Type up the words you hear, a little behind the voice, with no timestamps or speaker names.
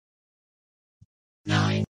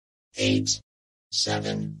9, 8,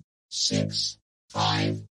 7, 6,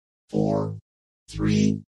 5, 4,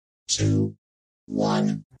 3, 2,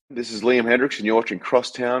 1. This is Liam Hendricks, and you're watching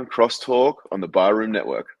Crosstown Crosstalk on the Barroom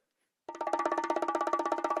Network.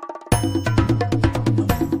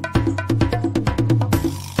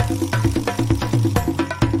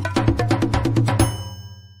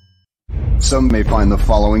 Some may find the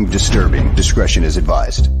following disturbing. Discretion is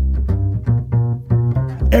advised.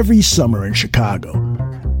 Every summer in Chicago,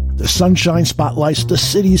 the sunshine spotlights the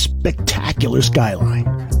city's spectacular skyline,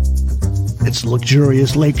 its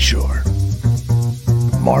luxurious lakeshore,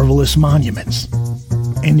 marvelous monuments,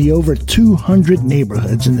 and the over 200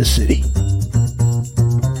 neighborhoods in the city.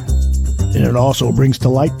 And it also brings to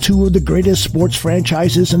light two of the greatest sports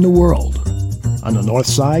franchises in the world. On the north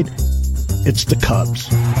side, it's the Cubs.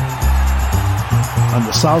 On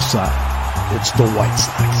the south side, it's the White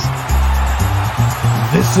Sox.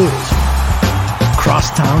 This is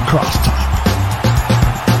Crosstown Crosstalk.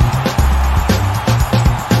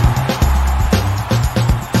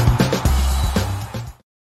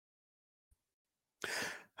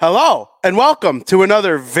 Hello, and welcome to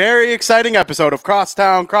another very exciting episode of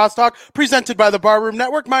Crosstown Crosstalk, presented by the Barroom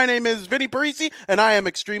Network. My name is Vinny Parisi, and I am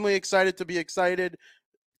extremely excited to be excited.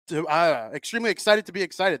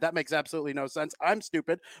 That makes absolutely no sense. I'm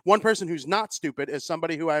stupid. One person who's not stupid is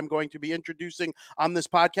somebody who I'm going to be introducing on this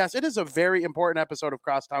podcast. It is a very important episode of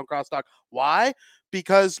Crosstown Crosstalk. Why?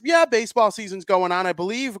 Because, baseball season's going on. I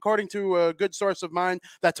believe, according to a good source of mine,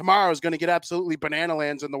 that tomorrow is going to get absolutely banana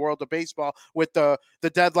lands in the world of baseball with the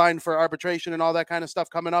deadline for arbitration and all that kind of stuff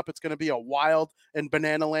coming up. It's going to be a wild and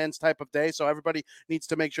banana lands type of day, so everybody needs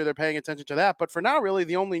to make sure they're paying attention to that. But for now, really,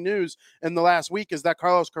 the only news in the last week is that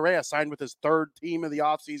Carlos Correa signed with his third team of the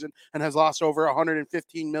offseason and has lost over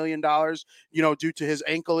 $115 million, due to his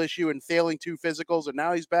ankle issue and failing two physicals, and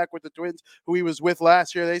now he's back with the Twins, who he was with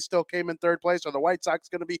last year. They still came in third place. Are the White Sox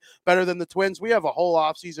going to be better than the Twins? We have a whole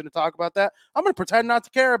offseason to talk about that. I'm going to pretend not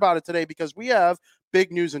to care about it today because we have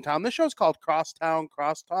big news in town. This show's called Crosstown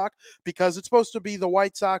Crosstalk because it's supposed to be the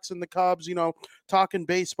White Sox and the Cubs, talking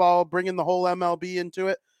baseball, bringing the whole MLB into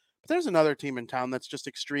it. But there's another team in town that's just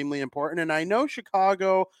extremely important. And I know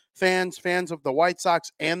Chicago fans of the White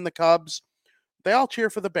Sox and the Cubs, they all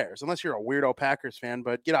cheer for the Bears, unless you're a weirdo Packers fan,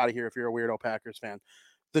 but get out of here if you're a weirdo Packers fan.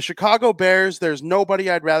 The Chicago Bears, there's nobody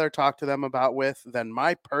I'd rather talk to them about than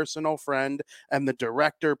my personal friend and the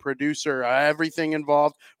director, producer, everything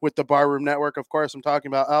involved with the Barroom Network. Of course, I'm talking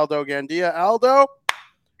about Aldo Gandia. Aldo,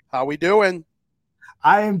 how we doing?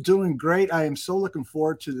 I am doing great. I am so looking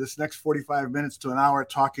forward to this next 45 minutes to an hour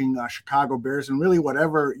talking Chicago Bears and really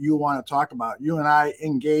whatever you want to talk about. You and I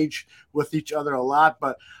engage with each other a lot,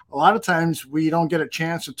 but a lot of times we don't get a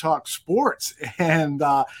chance to talk sports. And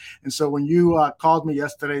so when you called me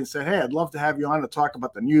yesterday and said, hey, I'd love to have you on to talk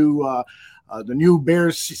about the new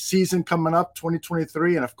Bears season coming up,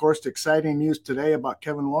 2023, and of course the exciting news today about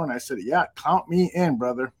Kevin Warren, I said, yeah, count me in,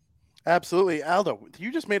 brother. Absolutely. Aldo,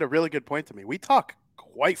 you just made a really good point to me. We talk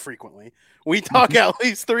quite frequently. We talk at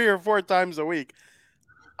least 3 or 4 times a week.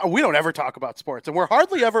 We don't ever talk about sports, and we're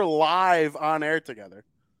hardly ever live on air together.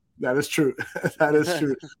 That is true. That is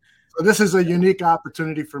true. So this is a unique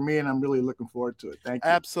opportunity for me, and I'm really looking forward to it. Thank you.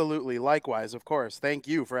 Absolutely. Likewise, of course. Thank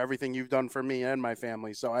you for everything you've done for me and my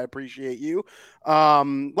family. So I appreciate you.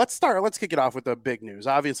 Let's kick it off with the big news.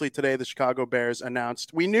 Obviously, today the Chicago Bears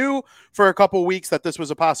announced, we knew for a couple weeks that this was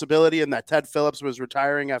a possibility and that Ted Phillips was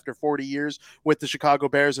retiring after 40 years with the Chicago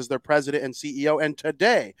Bears as their president and CEO. And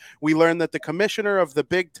today we learned that the commissioner of the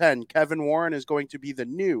Big Ten, Kevin Warren, is going to be the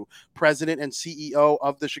new president and CEO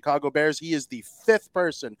of the Chicago Bears. He is the 5th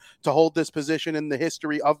person to hold this position in the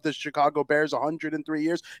history of the Chicago Bears, 103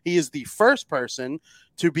 years. He is the first person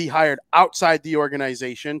to be hired outside the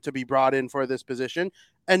organization to be brought in for this position.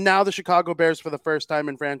 And now the Chicago Bears, for the first time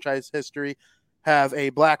in franchise history, have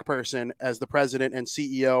a black person as the president and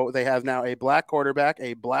CEO. They have now a black quarterback,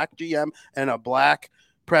 a black GM, and a black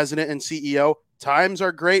president and CEO. Times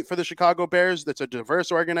are great for the Chicago Bears. It's a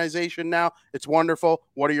diverse organization now. It's wonderful.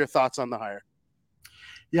 What are your thoughts on the hire?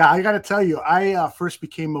 Yeah, I got to tell you, I first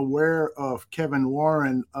became aware of Kevin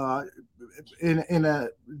Warren in a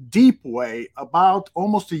deep way about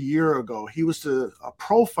almost a year ago. He was a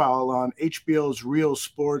profile on HBO's Real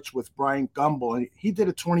Sports with Brian Gumbel, and he did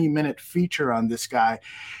a 20-minute feature on this guy,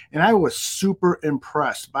 and I was super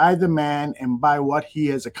impressed by the man and by what he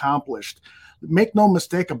has accomplished. Make no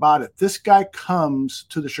mistake about it, this guy comes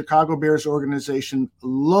to the Chicago Bears organization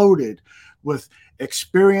loaded with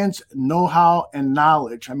experience, know-how, and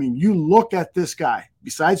knowledge. I mean, you look at this guy.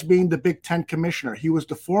 Besides being the Big Ten commissioner, he was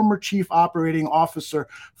the former chief operating officer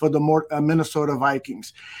for the Minnesota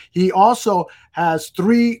Vikings. He also has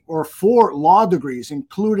 3 or 4 law degrees,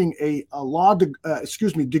 including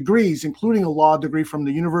degrees, including a law degree from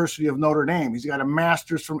the University of Notre Dame. He's got a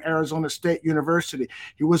master's from Arizona State University.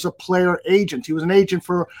 He was a player agent. He was an agent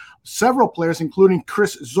for several players, including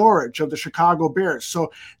Chris Zorich of the Chicago Bears.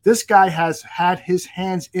 So this guy has had his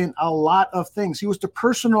hands in a lot of things. He was the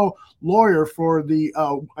personal lawyer for the,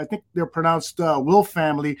 I think they're pronounced Will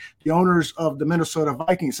family, the owners of the Minnesota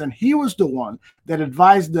Vikings. And he was the one that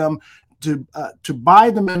advised them to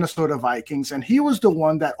buy the Minnesota Vikings. And he was the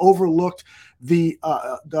one that overlooked the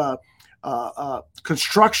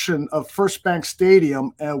construction of First Bank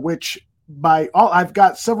Stadium, which I've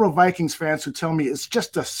got several Vikings fans who tell me it's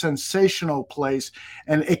just a sensational place,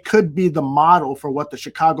 and it could be the model for what the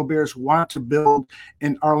Chicago Bears want to build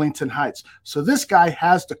in Arlington Heights. So this guy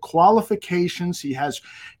has the qualifications. He has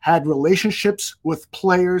had relationships with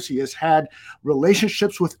players. He has had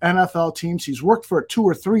relationships with NFL teams. He's worked for 2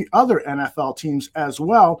 or 3 other NFL teams as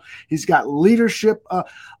well. He's got leadership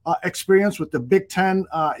experience with the Big Ten.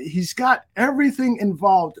 He's got everything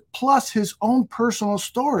involved, plus his own personal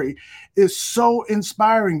story is so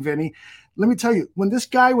inspiring, Vinny. Let me tell you, when this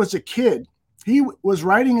guy was a kid, he was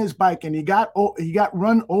riding his bike and he got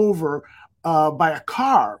run over by a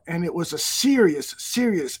car, and it was a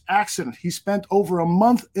serious accident. He spent over a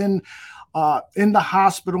month in the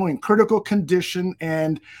hospital in critical condition,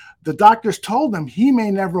 and the doctors told him he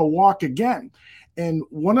may never walk again. And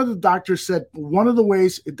one of the doctors said one of the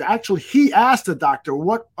ways, actually, he asked the doctor,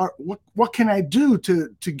 what can I do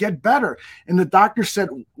to get better? And the doctor said,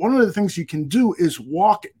 one of the things you can do is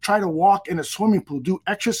try to walk in a swimming pool, do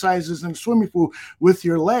exercises in a swimming pool with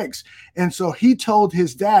your legs. And so he told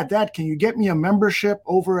his dad, can you get me a membership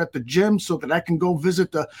over at the gym so that I can go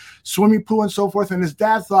visit the swimming pool and so forth? And his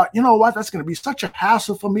dad thought, you know what, that's going to be such a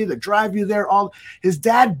hassle for me to drive you there. His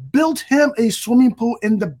dad built him a swimming pool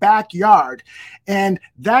in the backyard. And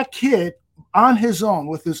that kid, on his own,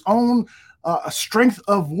 with his own strength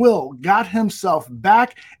of will, got himself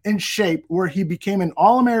back in shape where he became an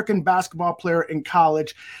All-American basketball player in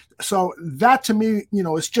college. So that, to me,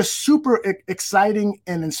 is just super exciting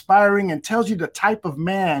and inspiring, and tells you the type of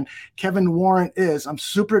man Kevin Warren is. I'm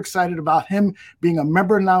super excited about him being a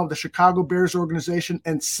member now of the Chicago Bears organization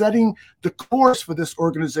and setting the course for this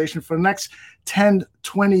organization for the next 10,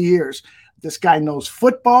 20 years. This guy knows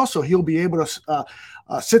football, so he'll be able to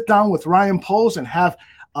sit down with Ryan Poles and have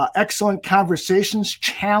excellent conversations,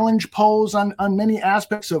 challenge Poles on many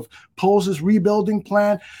aspects of Poles' rebuilding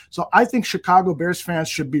plan. So I think Chicago Bears fans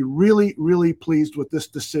should be really, really pleased with this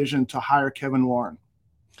decision to hire Kevin Warren.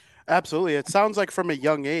 Absolutely. It sounds like from a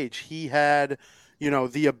young age, he had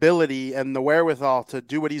the ability and the wherewithal to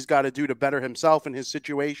do what he's got to do to better himself in his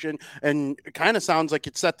situation. And it kind of sounds like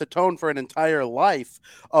it set the tone for an entire life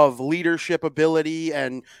of leadership ability.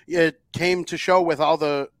 And it came to show with all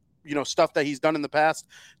the, stuff that he's done in the past.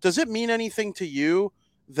 Does it mean anything to you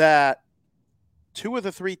that 2 of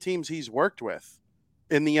the 3 teams he's worked with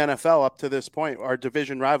in the NFL up to this point are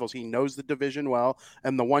division rivals? He knows the division well,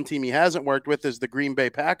 and the one team he hasn't worked with is the Green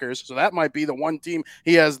Bay Packers. So that might be the one team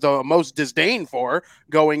he has the most disdain for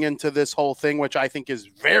going into this whole thing, which I think is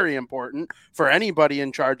very important for anybody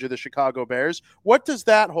in charge of the Chicago Bears. What does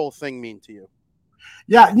that whole thing mean to you?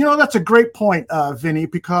 Yeah, that's a great point, Vinny,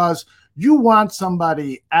 because you want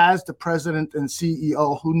somebody as the president and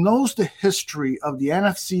CEO who knows the history of the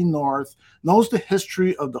NFC North, knows the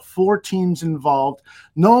history of the 4 teams involved,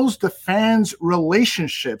 knows the fans'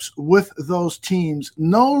 relationships with those teams,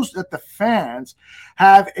 knows that the fans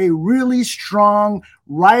have a really strong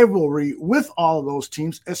rivalry with all of those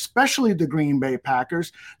teams, especially the Green Bay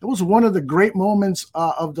Packers. That was one of the great moments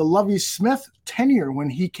of the Lovie Smith tenure when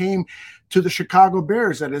he came to the Chicago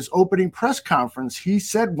Bears at his opening press conference. He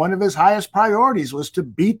said one of his highest priorities was to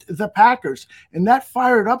beat the Packers, and that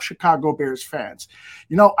fired up Chicago Bears fans.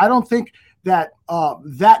 I don't think that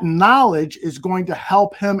that knowledge is going to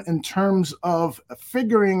help him in terms of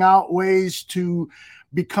figuring out ways to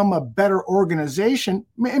become a better organization.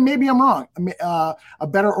 Maybe I'm wrong, a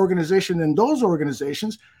better organization than those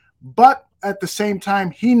organizations, but at the same time,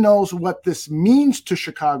 he knows what this means to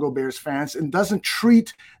Chicago Bears fans and doesn't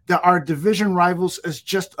treat our division rivals as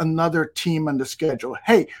just another team on the schedule.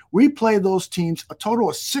 Hey, we play those teams a total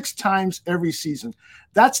of 6 times every season.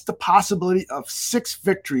 That's the possibility of 6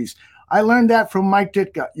 victories. I learned that from Mike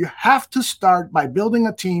Ditka. You have to start by building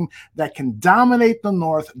a team that can dominate the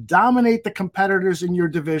North, dominate the competitors in your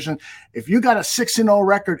division. If you got a 6-0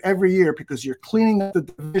 record every year because you're cleaning up the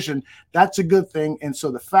division, that's a good thing. And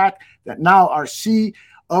so the fact that now our CEO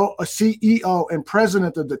and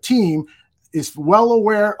president of the team is well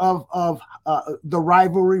aware of the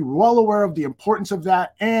rivalry, well aware of the importance of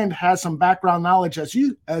that, and has some background knowledge, as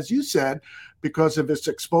you said, because of its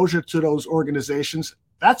exposure to those organizations.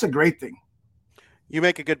 That's a great thing. You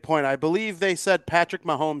make a good point. I believe they said Patrick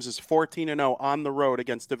Mahomes is 14-0 on the road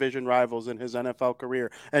against division rivals in his NFL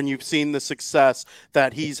career, and you've seen the success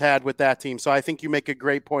that he's had with that team. So I think you make a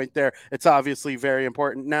great point there. It's obviously very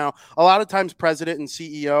important. Now, a lot of times president and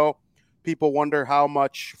CEO, people wonder how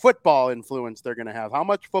much football influence they're going to have. How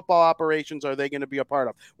much football operations are they going to be a part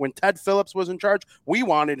of? When Ted Phillips was in charge, we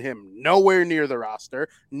wanted him nowhere near the roster,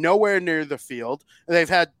 nowhere near the field. They've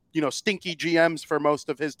had, stinky GMs for most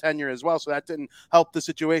of his tenure as well, so that didn't help the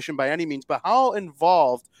situation by any means. But how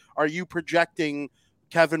involved are you projecting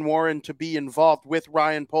Kevin Warren to be involved with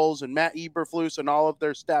Ryan Poles and Matt Eberflus and all of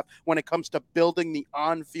their staff when it comes to building the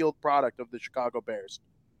on-field product of the Chicago Bears?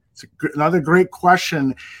 It's another great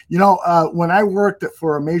question. When I worked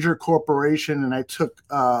for a major corporation and I took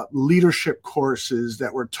leadership courses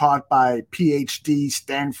that were taught by PhD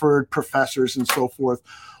Stanford professors and so forth,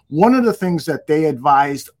 one of the things that they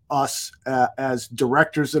advised us as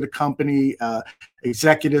directors of the company,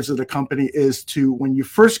 executives of the company, is to, when you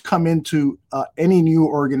first come into any new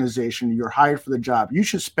organization, you're hired for the job, you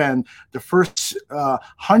should spend the first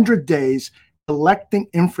 100 days collecting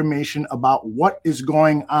information about what is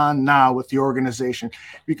going on now with the organization,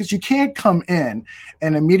 because you can't come in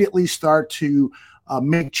and immediately start to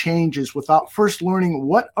make changes without first learning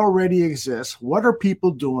what already exists, what are people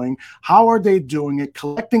doing, how are they doing it,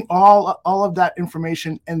 collecting all of that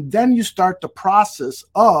information, and then you start the process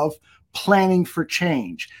of planning for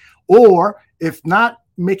change. Or if not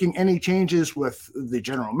making any changes with the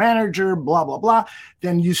general manager, blah, blah, blah,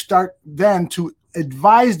 then you start then to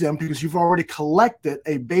advise them, because you've already collected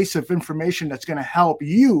a base of information that's going to help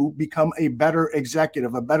you become a better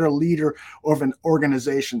executive, a better leader of an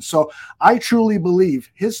organization. So I truly believe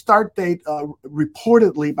his start date,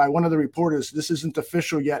 reportedly by one of the reporters, this isn't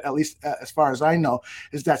official yet, at least as far as I know,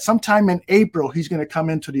 is that sometime in April, he's going to come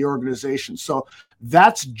into the organization. So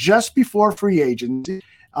that's just before free agency,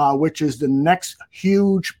 which is the next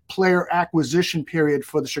huge player acquisition period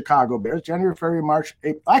for the Chicago Bears. January, February, March,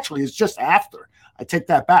 April. Actually, it's just after. I take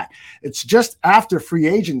that back. It's just after free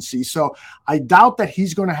agency. So I doubt that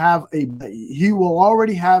he's going to have he will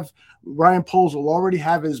already have, Ryan Poles will already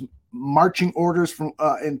have his marching orders from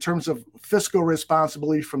in terms of fiscal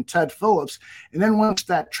responsibility from Ted Phillips. And then once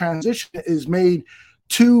that transition is made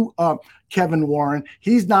to Kevin Warren,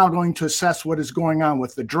 he's now going to assess what is going on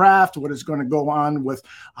with the draft, what is going to go on with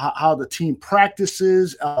how the team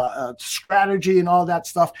practices, strategy, and all that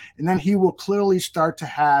stuff. And then he will clearly start to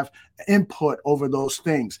have input over those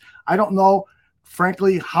things. I don't know,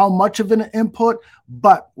 frankly, how much of an input,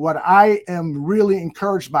 but what I am really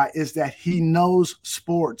encouraged by is that he knows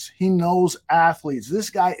sports. He knows athletes. This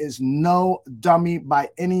guy is no dummy by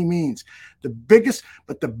any means. The biggest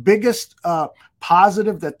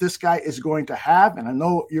positive that this guy is going to have, and I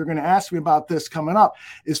know you're going to ask me about this coming up,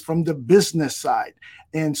 is from the business side.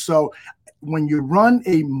 And so when you run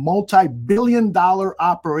a multi-billion-dollar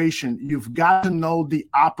operation, you've got to know the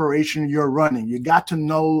operation you're running. You got to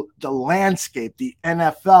know the landscape. The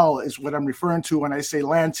NFL is what I'm referring to when I say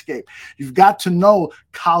landscape. You've got to know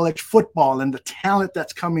college football and the talent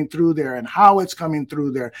that's coming through there and how it's coming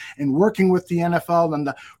through there, and working with the NFL and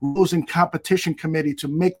the Rules and Competition Committee to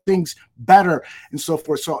make things better and so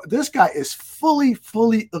forth. So this guy is fully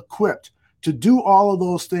equipped to do all of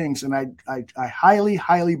those things. And I highly,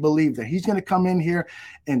 highly believe that he's going to come in here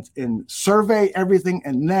and survey everything,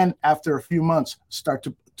 and then after a few months start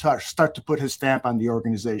to put his stamp on the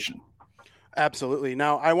organization. Absolutely.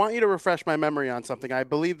 Now, I want you to refresh my memory on something. I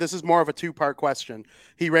believe this is more of a two-part question.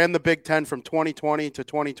 He ran the Big Ten from 2020 to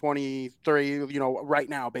 2023, right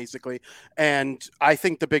now, basically. And I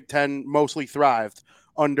think the Big Ten mostly thrived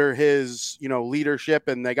under his, leadership,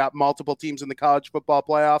 and they got multiple teams in the college football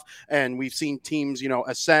playoff, and we've seen teams,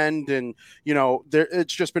 ascend, and,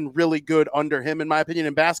 it's just been really good under him, in my opinion,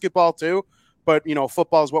 in basketball too. But,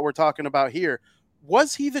 football is what we're talking about here.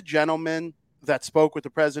 Was he the gentleman that spoke with the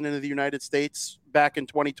president of the United States back in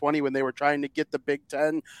 2020 when they were trying to get the Big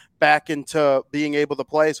Ten back into being able to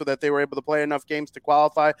play so that they were able to play enough games to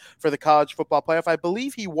qualify for the college football playoff? I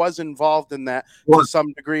believe he was involved in that to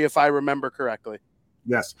some degree, if I remember correctly.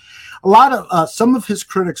 Yes. A lot of some of his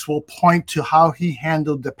critics will point to how he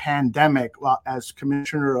handled the pandemic as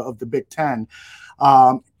commissioner of the Big Ten,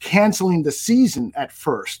 canceling the season at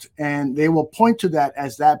first. And they will point to that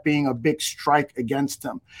as that being a big strike against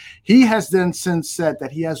him. He has then since said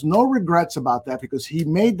that he has no regrets about that because he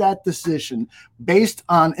made that decision based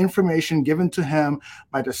on information given to him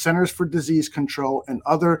by the Centers for Disease Control and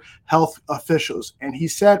other health officials. And he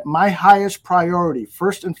said, my highest priority,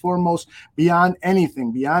 first and foremost, beyond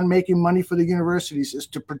anything, beyond making money for the universities, is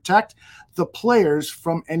to protect the players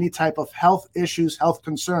from any type of health issues, health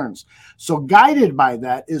concerns. So guided by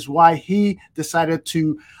that is why he decided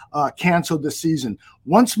to cancel the season.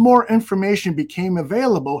 Once more information became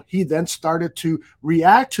available, he then started to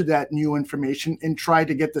react to that new information and try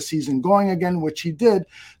to get the season going again, which he did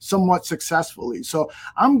somewhat successfully. So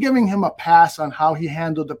I'm giving him a pass on how he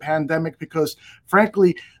handled the pandemic because,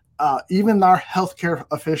 frankly, even our healthcare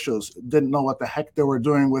officials didn't know what the heck they were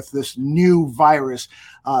doing with this new virus,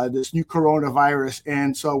 this new coronavirus.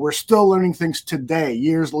 And so we're still learning things today,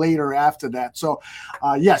 years later after that. So,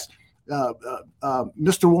 yes,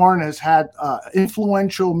 Mr. Warren has had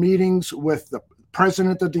influential meetings with the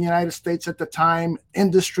president of the United States at the time,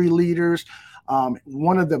 industry leaders.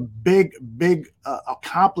 One of the big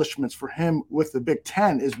accomplishments for him with the Big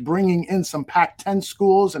Ten is bringing in some Pac-10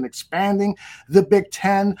 schools and expanding the Big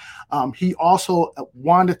Ten. He also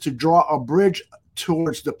wanted to draw a bridge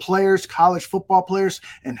towards the players, college football players,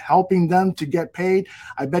 and helping them to get paid.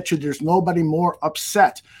 I bet you there's nobody more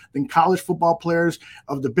upset than college football players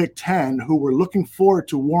of the Big Ten who were looking forward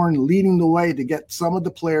to Warren leading the way to get some of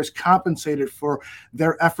the players compensated for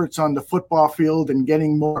their efforts on the football field and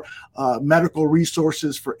getting more medical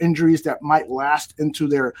resources for injuries that might last into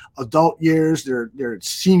their adult years, their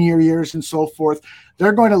senior years, and so forth.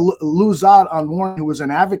 They're going to lose out on Warren, who was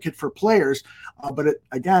an advocate for players, but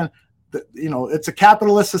it's a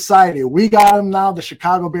capitalist society. We got him now, the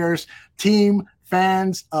Chicago Bears team,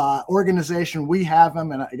 fans, organization. We have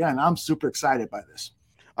him. And again, I'm super excited by this.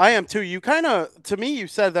 I am too. You to me, you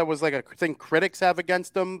said that was like a thing critics have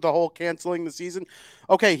against him, the whole canceling the season.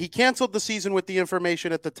 Okay, he canceled the season with the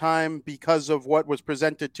information at the time because of what was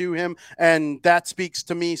presented to him. And that speaks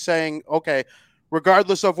to me saying, okay,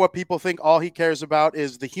 regardless of what people think, all he cares about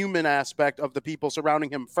is the human aspect of the people surrounding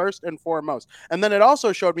him first and foremost. And then it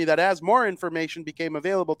also showed me that as more information became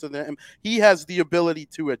available to him, he has the ability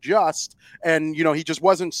to adjust. And, he just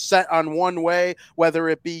wasn't set on one way, whether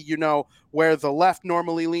it be, where the left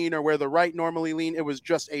normally lean or where the right normally lean. It was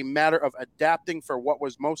just a matter of adapting for what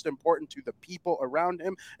was most important to the people around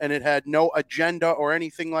him. And it had no agenda or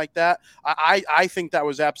anything like that. I think that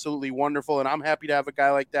was absolutely wonderful. And I'm happy to have a guy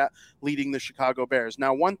like that leading the Chicago Bears.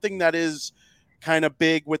 Now, one thing that is kind of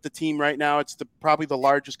big with the team right now, it's probably the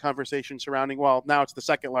largest conversation surrounding, now it's the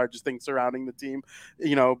second largest thing surrounding the team,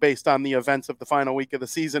 based on the events of the final week of the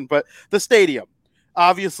season, but the stadium.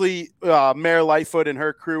 Obviously, Mayor Lightfoot and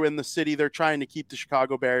her crew in the city, they're trying to keep the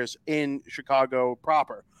Chicago Bears in Chicago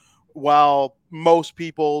proper. While most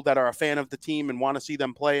people that are a fan of the team and want to see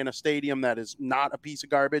them play in a stadium that is not a piece of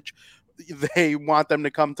garbage, they want them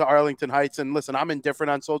to come to Arlington Heights. And listen, I'm indifferent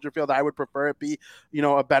on Soldier Field. I would prefer it be,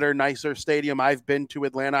 a better, nicer stadium. I've been to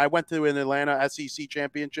Atlanta. I went to an Atlanta SEC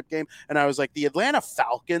championship game, and I was like, the Atlanta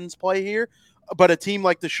Falcons play here? But a team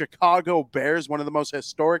like the Chicago Bears, one of the most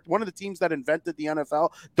historic, one of the teams that invented the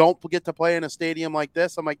NFL, don't get to play in a stadium like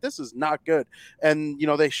this. I'm like, this is not good. And,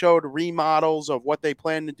 they showed remodels of what they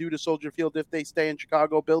plan to do to Soldier Field if they stay in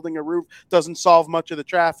Chicago. Building a roof doesn't solve much of the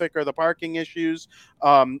traffic or the parking issues,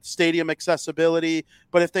 stadium accessibility.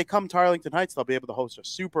 But if they come to Arlington Heights, they'll be able to host a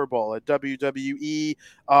Super Bowl, a WWE,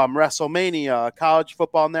 WrestleMania, a college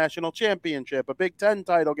football national championship, a Big Ten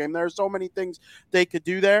title game. There are so many things they could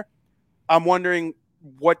do there. I'm wondering,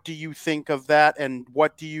 what do you think of that, and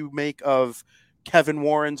what do you make of Kevin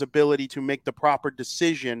Warren's ability to make the proper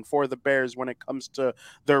decision for the Bears when it comes to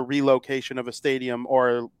their relocation of a stadium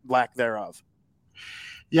or lack thereof?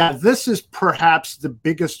 Yeah, this is perhaps the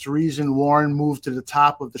biggest reason Warren moved to the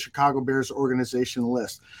top of the Chicago Bears organization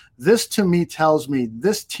list. This, to me, tells me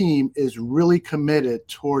this team is really committed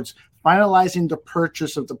towards finalizing the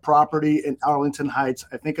purchase of the property in Arlington Heights.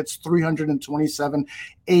 I think it's 327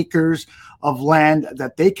 acres of land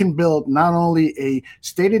that they can build not only a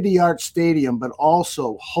state-of-the-art stadium, but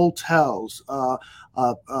also hotels,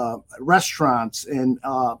 restaurants, and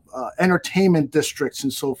entertainment districts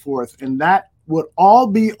and so forth. And that would all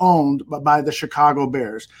be owned by the Chicago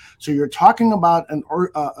Bears. So you're talking about an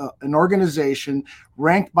organization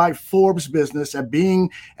ranked by Forbes Business at being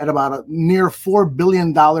at about a near $4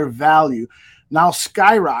 billion value, now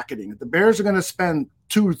skyrocketing. The Bears are going to spend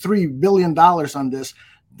 $2 or $3 billion on this.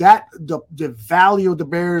 that the value of the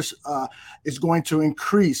Bears is going to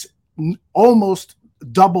increase almost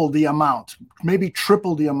double the amount, maybe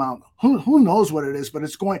triple the amount. Who knows what it is, but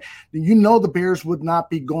it's going, the Bears would not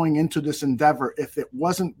be going into this endeavor if it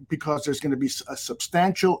wasn't because there's going to be a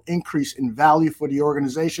substantial increase in value for the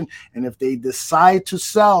organization. And if they decide to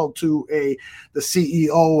sell to the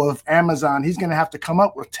CEO of Amazon, he's going to have to come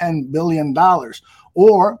up with $10 billion.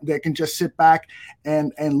 Or they can just sit back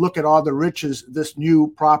and look at all the riches this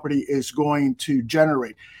new property is going to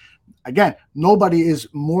generate. Again, nobody is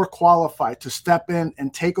more qualified to step in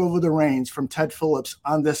and take over the reins from Ted Phillips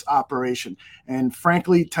on this operation. And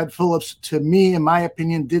frankly, Ted Phillips, to me, in my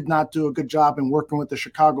opinion, did not do a good job in working with the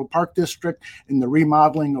Chicago Park District in the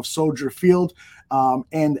remodeling of Soldier Field,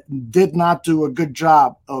 and did not do a good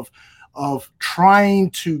job of trying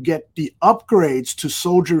to get the upgrades to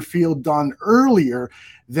Soldier Field done earlier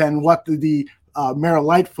than what the Mayor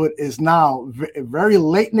Lightfoot is now very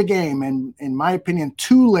late in the game, and in my opinion,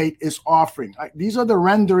 too late, is offering. These are the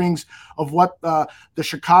renderings of what the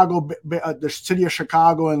city of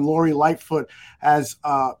Chicago and Lori Lightfoot has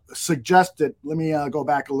suggested. Let me go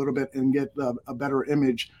back a little bit and get a better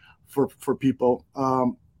image for people.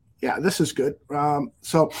 Yeah, this is good.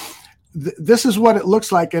 This is what it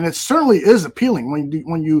looks like, and it certainly is appealing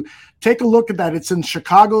when you take a look at that. It's in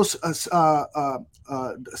Chicago's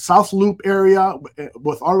South Loop area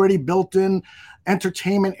with already built-in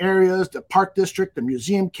entertainment areas, the Park District, the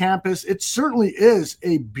museum campus. It certainly is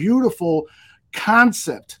a beautiful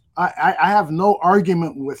concept. I have no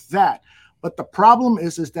argument with that. But the problem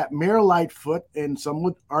is that Mayor Lightfoot, and some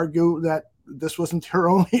would argue that this wasn't her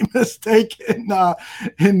only mistake in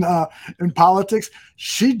politics.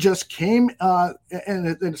 She just came,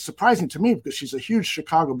 and it's surprising to me because she's a huge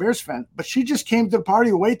Chicago Bears fan, but she just came to the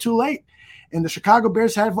party way too late. And the Chicago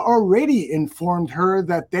Bears have already informed her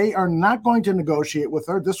that they are not going to negotiate with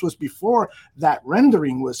her. This was before that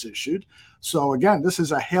rendering was issued. So again, this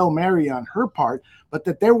is a Hail Mary on her part, but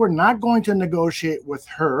that they were not going to negotiate with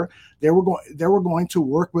her. They were going to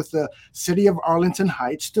work with the city of Arlington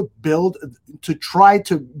Heights to try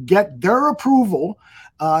to get their approval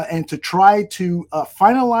and to try to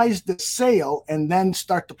finalize the sale and then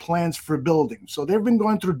start the plans for building. So they've been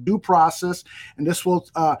going through due process, and this will,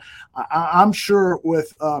 I'm sure,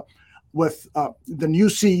 with the new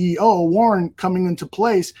CEO Warren coming into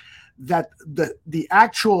place, that the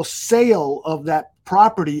actual sale of that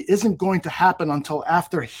property isn't going to happen until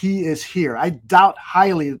after he is here. I doubt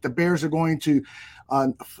highly that the Bears are going to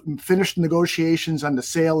finish negotiations on the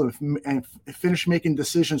sale and finish making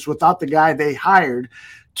decisions without the guy they hired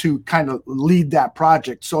to kind of lead that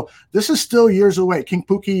project. So this is still years away. King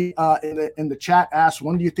Pookie in the chat asked,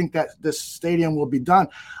 when do you think that this stadium will be done?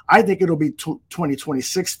 I think it'll be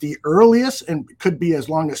 2026, the earliest, and could be as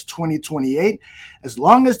long as 2028, as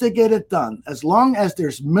long as they get it done, as long as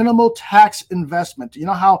there's minimal tax investment. You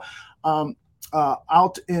know how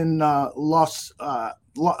out in Los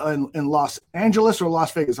Angeles or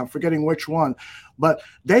Las Vegas, I'm forgetting which one, but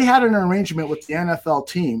they had an arrangement with the NFL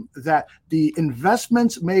team that the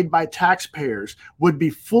investments made by taxpayers would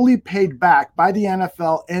be fully paid back by the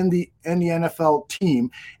NFL and the NFL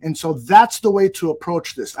team. And so that's the way to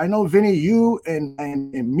approach this. I know, Vinny, you and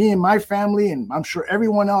me and my family, and I'm sure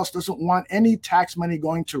everyone else, doesn't want any tax money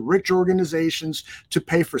going to rich organizations to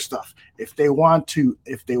pay for stuff. If they want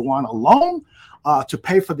a loan to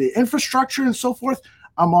pay for the infrastructure and so forth,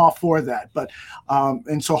 I'm all for that. But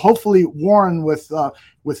and so hopefully Warren, with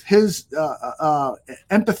his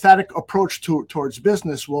empathetic approach towards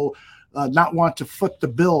business, will not want to foot the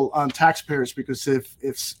bill on taxpayers, because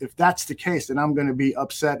if that's the case, then I'm going to be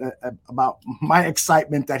upset about my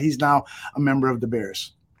excitement that he's now a member of the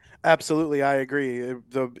Bears. Absolutely, I agree.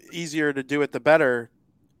 The easier to do it, the better.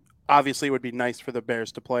 Obviously, it would be nice for the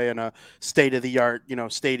Bears to play in a state-of-the-art,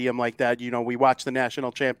 stadium like that. We watched the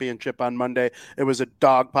national championship on Monday. It was a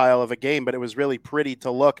dog pile of a game, but it was really pretty to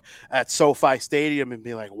look at SoFi Stadium and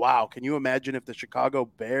be like, wow, can you imagine if the Chicago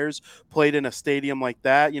Bears played in a stadium like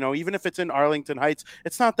that? Even if it's in Arlington Heights,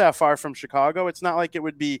 it's not that far from Chicago. It's not like it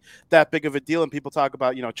would be that big of a deal. And people talk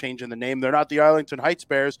about, changing the name. They're not the Arlington Heights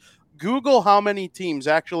Bears. Google how many teams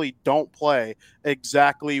actually don't play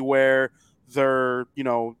exactly where their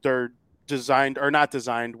designed or not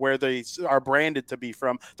designed, where they are branded to be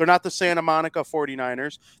from. They're not the Santa Monica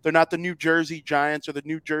 49ers. They're not the New Jersey Giants or the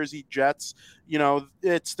New Jersey Jets. You know,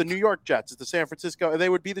 it's the New York Jets. It's the San Francisco. They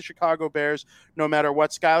would be the Chicago Bears no matter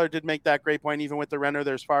what. Skylar did make that great point. Even with the renter,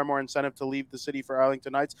 there's far more incentive to leave the city for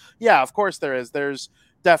Arlington Heights. Yeah, of course there is. There's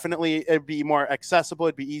definitely, it'd be more accessible.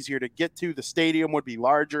 It'd be easier to get to. The stadium would be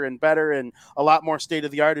larger and better and a lot more state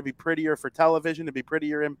of the art. It'd be prettier for television. It'd be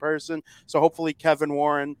prettier in person. So hopefully Kevin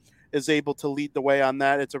Warren is able to lead the way on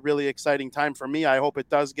that. It's a really exciting time for me. I hope it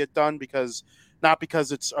does get done, because not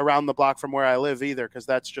because it's around the block from where I live either, because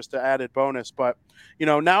that's just an added bonus. But, you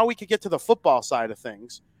know, now we could get to the football side of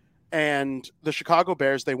things. And the Chicago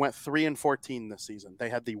Bears, they went 3-14 this season. They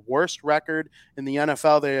had the worst record in the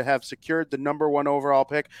NFL. They have secured the #1 overall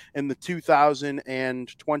pick in the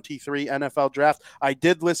 2023 NFL draft. I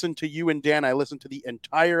did listen to you and Dan. I listened to the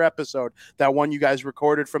entire episode, that one you guys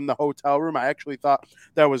recorded from the hotel room. I actually thought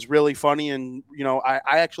that was really funny. And, you know, I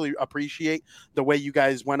actually appreciate the way you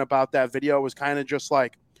guys went about that video. It was kind of just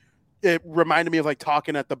like, it reminded me of like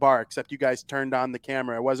talking at the bar, except you guys turned on the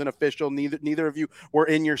camera. It wasn't official. Neither of you were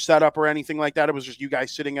in your setup or anything like that. It was just you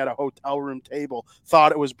guys sitting at a hotel room table.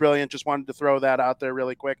 Thought it was brilliant. Just wanted to throw that out there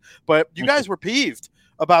really quick. But you guys were peeved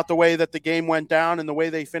about the way that the game went down and the way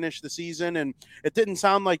they finished the season. And it didn't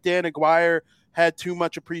sound like Dan Aguirre had too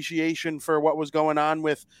much appreciation for what was going on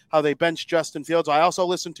with how they benched Justin Fields. I also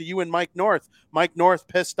listened to you and Mike North. Mike North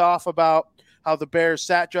pissed off about how the Bears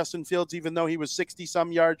sat Justin Fields, even though he was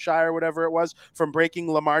 60-some yards shy or whatever it was from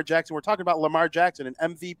breaking Lamar Jackson. We're talking about Lamar Jackson, an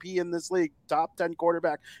MVP in this league, top 10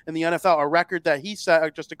 quarterback in the NFL, a record that he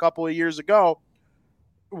set just a couple of years ago.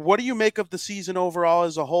 What do you make of the season overall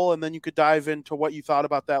as a whole? And then you could dive into what you thought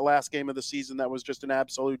about that last game of the season that was just an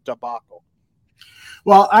absolute debacle.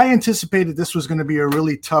 Well, I anticipated this was going to be a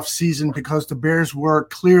really tough season because the Bears were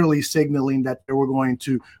clearly signaling that they were going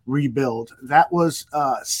to rebuild. That was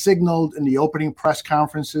signaled in the opening press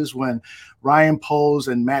conferences when Ryan Poles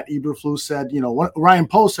and Matt Eberflus said, you know, what Ryan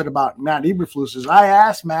Poles said about Matt Eberflus is, I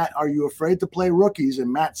asked Matt, are you afraid to play rookies?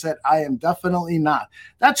 And Matt said, I am definitely not.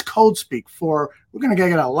 That's code speak for, we're going to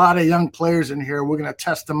get a lot of young players in here. We're going to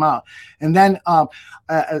test them out. And then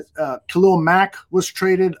Khalil Mack was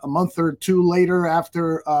traded a month or two later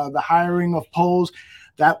after the hiring of Poles.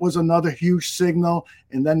 That was another huge signal.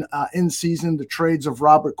 And then in season, the trades of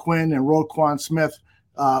Robert Quinn and Roquan Smith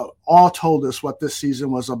all told us what this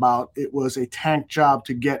season was about. It was a tank job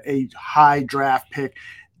to get a high draft pick.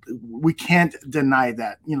 We can't deny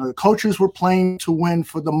that. You know, the coaches were playing to win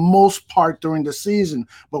for the most part during the season,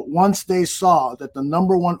 but once they saw that the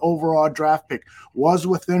 #1 overall draft pick was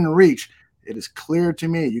within reach, it is clear to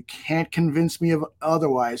me, you can't convince me of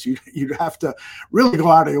otherwise. You'd have to really go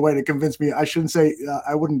out of your way to convince me. I shouldn't say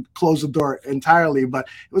I wouldn't close the door entirely, but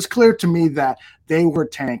it was clear to me that they were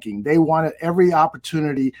tanking. They wanted every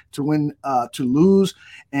opportunity to win, to lose,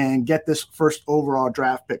 and get this first overall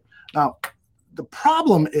draft pick. Now, the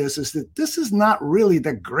problem is that this is not really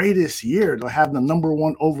the greatest year to have the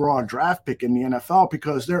 #1 overall draft pick in the NFL,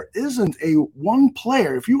 because there isn't a one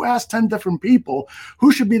player. If you ask 10 different people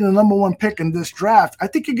who should be the #1 pick in this draft, I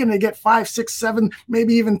think you're going to get 5, 6, 7,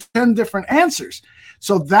 maybe even 10 different answers.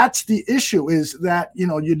 So that's the issue, is that, you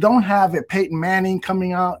know, you don't have a Peyton Manning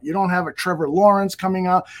coming out. You don't have a Trevor Lawrence coming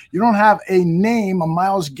out. You don't have a name, a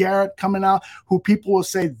Myles Garrett coming out, who people will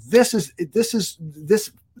say this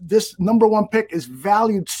 #1 pick is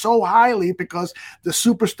valued so highly because the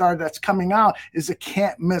superstar that's coming out is a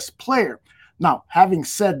can't miss player. Now, having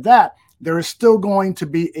said that, there is still going to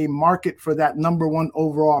be a market for that #1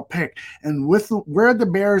 overall pick. And with where the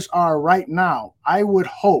Bears are right now, I would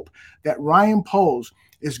hope that Ryan Poles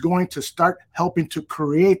is going to start helping to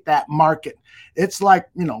create that market. It's like,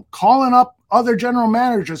 you know, calling up other general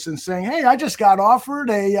managers and saying, hey, I just got offered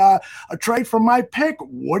a trade for my pick.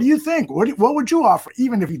 What do you think? What would you offer?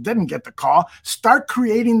 Even if you didn't get the call, start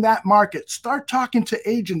creating that market. Start talking to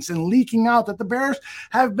agents and leaking out that the Bears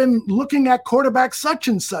have been looking at quarterback such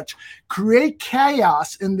and such. Create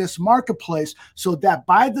chaos in this marketplace so that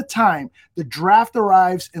by the time the draft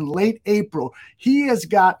arrives in late April, he has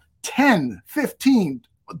got 10, 15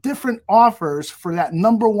 different offers for that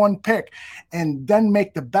 #1 pick, and then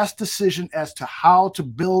make the best decision as to how to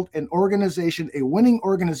build an organization, a winning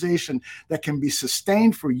organization that can be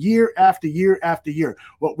sustained for year after year after year.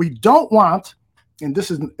 What we don't want, and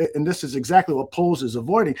this is exactly what Poles is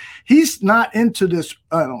avoiding. He's not into this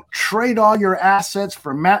trade all your assets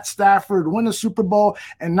for Matt Stafford, win a Super Bowl,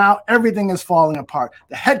 and now everything is falling apart.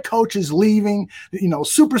 The head coach is leaving. You know,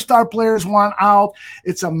 superstar players want out.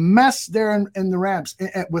 It's a mess there in the Rams,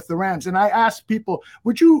 with the Rams. And I asked people,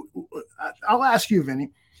 I'll ask you,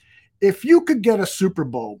 Vinny, if you could get a Super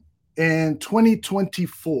Bowl in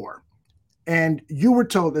 2024, and you were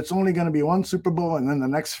told it's only going to be one Super Bowl and then the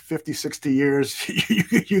next 50, 60 years,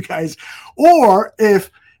 you guys, or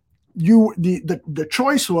if the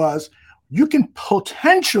choice was you can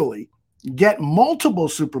potentially get multiple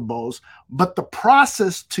Super Bowls, but the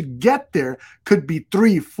process to get there could be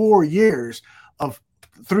 3-4 years of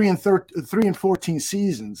 3 and 14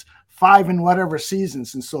 seasons, 5 and whatever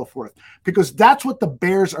seasons, and so forth, because that's what the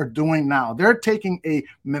Bears are doing now. They're taking a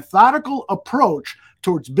methodical approach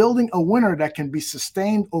towards building a winner that can be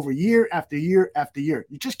sustained over year after year after year.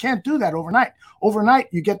 You just can't do that overnight. Overnight,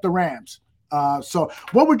 you get the Rams. So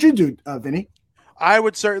what would you do, Vinny? I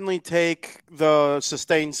would certainly take the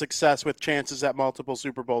sustained success with chances at multiple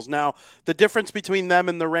Super Bowls. Now, the difference between them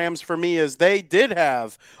and the Rams for me is they did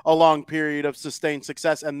have a long period of sustained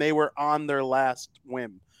success, and they were on their last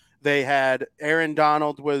whim. They had Aaron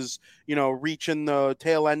Donald was, reaching the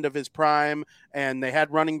tail end of his prime, and they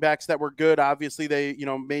had running backs that were good. Obviously, they,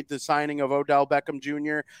 made the signing of Odell Beckham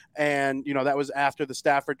Jr., and, that was after the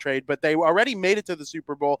Stafford trade. But they already made it to the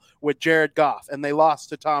Super Bowl with Jared Goff, and they lost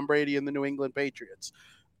to Tom Brady and the New England Patriots.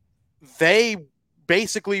 They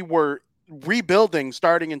basically were rebuilding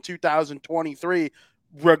starting in 2023,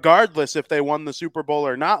 regardless if they won the Super Bowl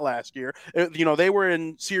or not last year. They were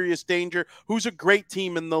in serious danger. Who's a great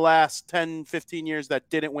team in the last 10, 15 years that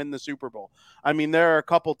didn't win the Super Bowl? I mean, there are a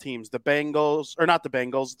couple teams, the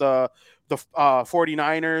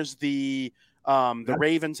 49ers, the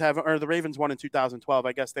Ravens the Ravens won in 2012.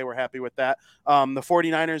 I guess they were happy with that. The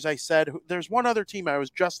 49ers, I said, there's one other team I was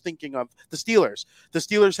just thinking of, the Steelers. The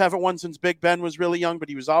Steelers haven't won since Big Ben was really young, but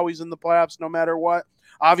he was always in the playoffs no matter what.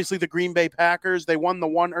 Obviously, the Green Bay Packers, they won the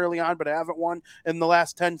one early on, but haven't won in the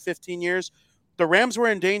last 10, 15 years. The Rams were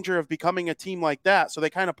in danger of becoming a team like that, so they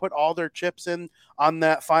kind of put all their chips in on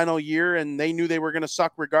that final year, and they knew they were going to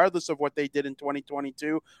suck regardless of what they did in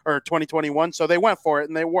 2022 or 2021, so they went for it,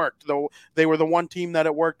 and they worked, though they were the one team that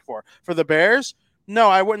it worked for. For the Bears, no,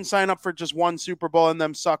 I wouldn't sign up for just one Super Bowl and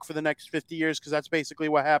them suck for the next 50 years, because that's basically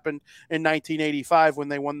what happened in 1985 when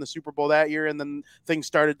they won the Super Bowl that year, and then things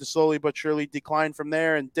started to slowly but surely decline from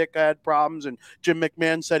there, and Dick had problems, and Jim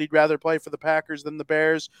McMahon said he'd rather play for the Packers than the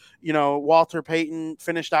Bears. Walter Payton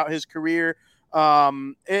finished out his career.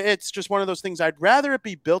 It's just one of those things. I'd rather it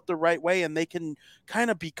be built the right way, and they can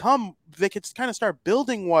kind of start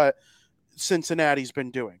building what Cincinnati's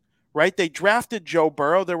been doing. Right? They drafted Joe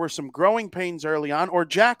Burrow. There were some growing pains early on, or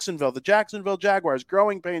the Jacksonville Jaguars,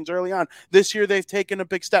 growing pains early on. This year, they've taken a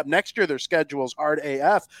big step. Next year, their schedule's hard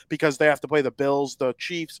AF because they have to play the Bills, the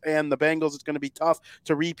Chiefs, and the Bengals. It's going to be tough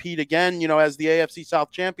to repeat again, as the AFC South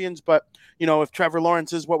champions. But, if Trevor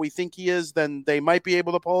Lawrence is what we think he is, then they might be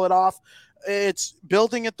able to pull it off. It's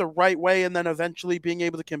building it the right way and then eventually being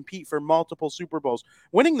able to compete for multiple Super Bowls.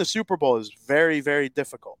 Winning the Super Bowl is very, very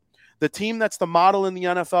difficult. The team that's the model in the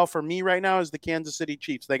NFL for me right now is the Kansas City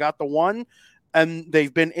Chiefs. They got the one, and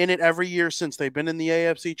they've been in it every year since they've been in the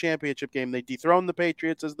AFC Championship game. They dethroned the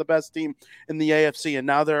Patriots as the best team in the AFC, and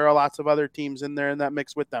now there are lots of other teams in there in that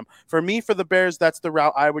mix with them. For me, for the Bears, that's the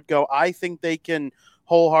route I would go. I think they can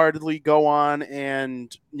wholeheartedly go on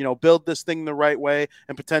and, build this thing the right way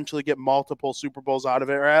and potentially get multiple Super Bowls out of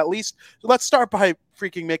it, or at least let's start by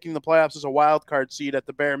freaking making the playoffs as a wild card seed at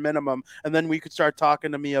the bare minimum. And then we could start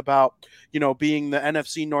talking to me about, being the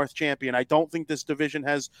NFC North champion. I don't think this division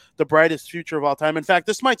has the brightest future of all time. In fact,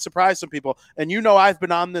 this might surprise some people. And, I've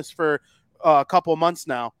been on this for a couple months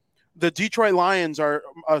now. The Detroit Lions are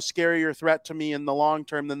a scarier threat to me in the long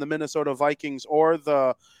term than the Minnesota Vikings or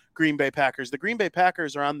the Green Bay Packers. The Green Bay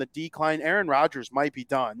Packers are on the decline. Aaron Rodgers might be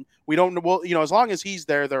done. We don't know. Well, as long as he's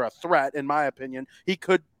there, they're a threat, in my opinion. He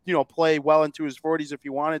could, play well into his 40s if he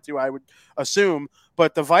wanted to, I would assume.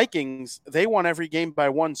 But the Vikings, they won every game by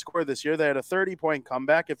one score this year. They had a 30-point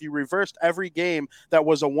comeback. If you reversed every game that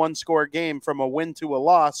was a one-score game from a win to a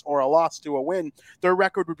loss or a loss to a win, their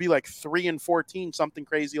record would be like 3-14, something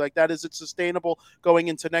crazy like that. Is it sustainable going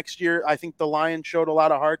into next year? I think the Lions showed a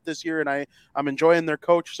lot of heart this year, and I'm enjoying their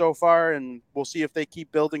coach so far, and we'll see if they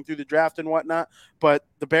keep building through the draft and whatnot. But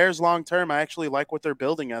the Bears long-term, I actually like what they're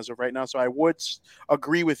building as of right now, so I would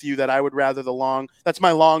agree with you that I would rather that's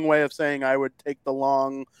my long way of saying I would take the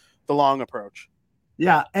long approach.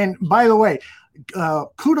 Yeah, and by the way,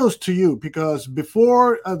 kudos to you, because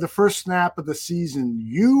before the first snap of the season,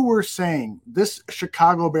 you were saying this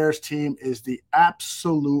Chicago Bears team is the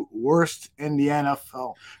absolute worst in the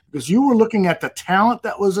NFL, because you were looking at the talent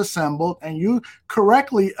that was assembled and you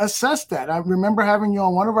correctly assessed that. I remember having you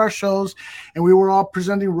on one of our shows and we were all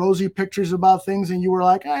presenting rosy pictures about things, and you were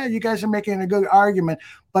like, you guys are making a good argument.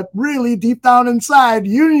 But really, deep down inside,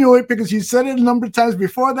 you knew it, because you said it a number of times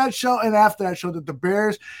before that show and after that show, that the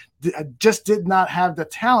Bears just did not have the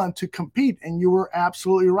talent to compete. And you were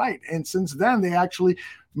absolutely right. And since then, they actually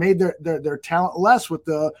made their talent less with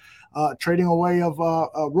the trading away of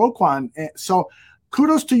Roquan. And so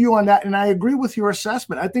kudos to you on that. And I agree with your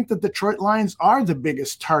assessment. I think the Detroit Lions are the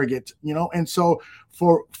biggest target, and so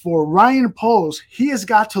for Ryan Poles, he has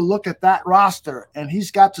got to look at that roster and he's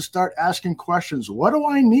got to start asking questions. What do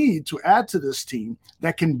I need to add to this team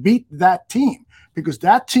that can beat that team? Because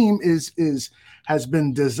that team has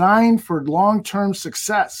been designed for long-term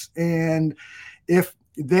success. And if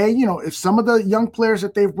they, if some of the young players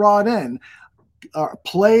that they've brought in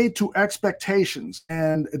play to expectations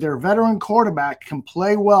and their veteran quarterback can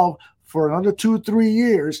play well for another 2-3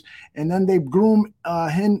 years, and then they groom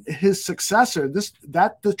his successor,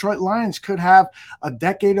 that Detroit Lions could have a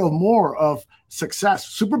decade or more of success.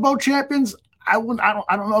 Super Bowl champions, I don't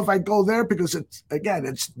know if I go there because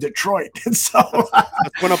it's Detroit. And so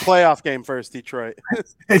let's win a playoff game first, Detroit.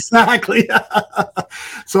 Exactly.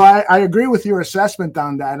 So I agree with your assessment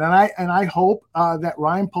on that, and I hope that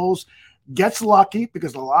Ryan Poles gets lucky,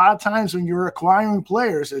 because a lot of times when you're acquiring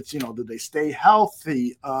players, it's, do they stay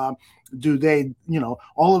healthy? Do they,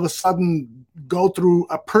 all of a sudden go through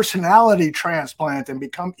a personality transplant and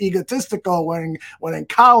become egotistical when in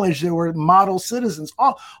college they were model citizens?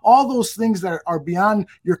 All those things that are beyond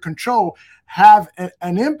your control have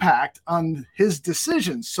an impact on his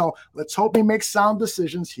decisions. So let's hope he makes sound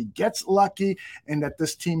decisions, he gets lucky, and that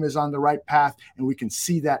this team is on the right path, and we can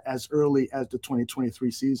see that as early as the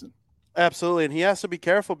 2023 season. Absolutely, and he has to be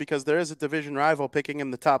careful because there is a division rival picking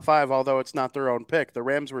in the top 5, although it's not their own pick. The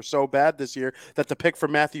Rams were so bad this year that the pick for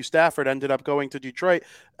Matthew Stafford ended up going to Detroit,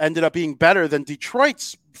 ended up being better than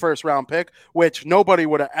Detroit's first-round pick, which nobody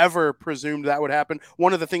would have ever presumed that would happen.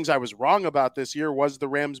 One of the things I was wrong about this year was the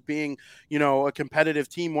Rams being, a competitive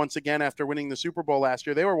team once again after winning the Super Bowl last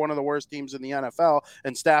year. They were one of the worst teams in the NFL,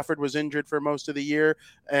 and Stafford was injured for most of the year.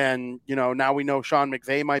 And, now we know Sean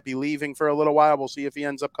McVay might be leaving for a little while. We'll see if he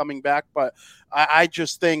ends up coming back. But I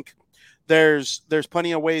just think there's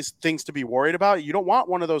plenty of things to be worried about. You don't want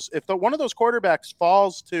one of those. If one of those quarterbacks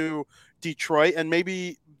falls to Detroit, and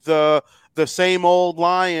maybe the same old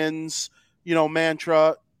Lions,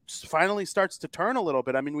 mantra finally starts to turn a little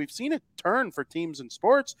bit. I mean, we've seen it turn for teams in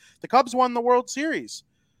sports. The Cubs won the World Series.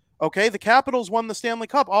 Okay. The Capitals won the Stanley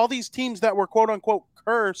Cup. All these teams that were quote unquote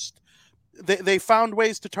cursed, they found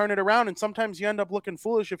ways to turn it around. And sometimes you end up looking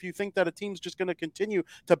foolish if you think that a team's just going to continue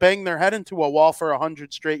to bang their head into a wall for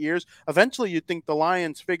 100 straight years. Eventually you'd think the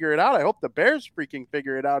Lions figure it out. I hope the Bears freaking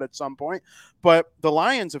figure it out at some point. But the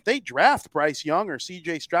Lions, if they draft Bryce Young or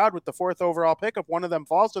CJ Stroud with the 4th overall pick, if one of them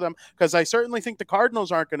falls to them, because I certainly think the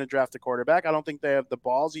Cardinals aren't going to draft a quarterback. I don't think they have the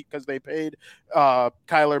balls because they paid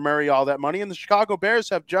Kyler Murray all that money. And the Chicago Bears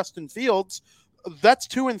have Justin Fields. That's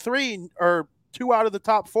 2 and 3, or 2 out of the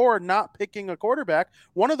top 4 not picking a quarterback.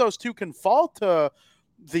 One of those 2 can fall to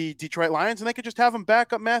the Detroit Lions, and they could just have him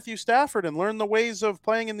back up Matthew Stafford and learn the ways of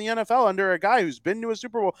playing in the NFL under a guy who's been to a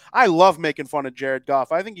Super Bowl. I love making fun of Jared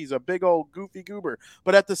Goff. I think he's a big old goofy goober.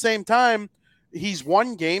 But at the same time, he's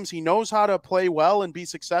won games. He knows how to play well and be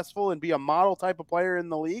successful and be a model type of player in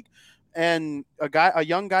the league. And a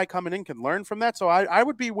young guy coming in can learn from that. So I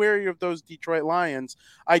would be wary of those Detroit Lions.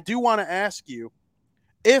 I do want to ask you,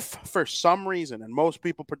 if for some reason, and most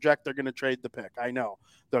people project they're going to trade the pick, I know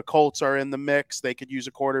the Colts are in the mix. They could use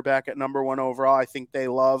a quarterback at number 1 overall. I think they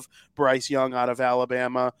love Bryce Young out of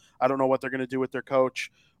Alabama. I don't know what they're going to do with their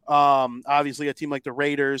coach. Obviously a team like the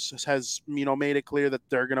Raiders has, made it clear that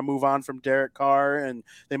they're going to move on from Derek Carr, and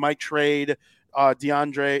they might trade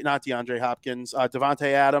Devontae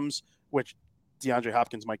Adams, which DeAndre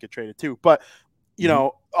Hopkins might get traded too. But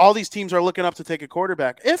all these teams are looking up to take a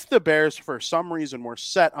quarterback. If the Bears, for some reason, were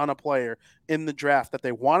set on a player in the draft that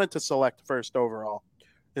they wanted to select 1st overall,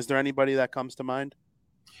 is there anybody that comes to mind?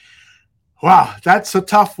 Wow, that's a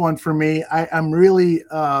tough one for me. I'm really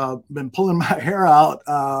been pulling my hair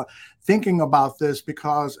out thinking about this,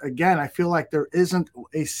 because, again, I feel like there isn't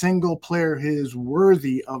a single player who is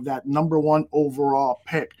worthy of that number 1 overall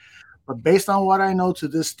pick. But based on what I know to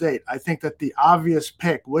this date, I think that the obvious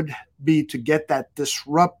pick would be to get that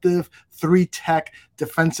disruptive 3-tech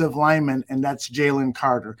defensive lineman, and that's Jalen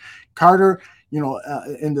Carter. Carter,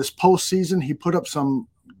 in this postseason, he put up some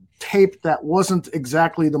tape that wasn't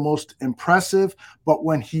exactly the most impressive, but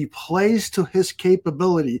when he plays to his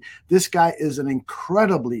capability, this guy is an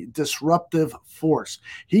incredibly disruptive force.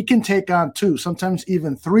 He can take on 2, sometimes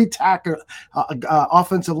even 3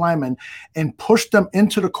 offensive linemen and push them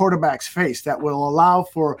into the quarterback's face. That will allow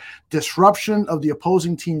for disruption of the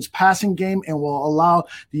opposing team's passing game and will allow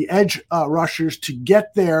the edge rushers to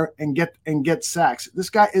get there and get sacks.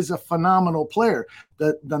 This guy is a phenomenal player.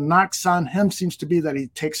 The knocks on him seems to be that he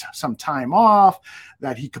takes some time off,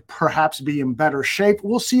 that he could perhaps be in better shape.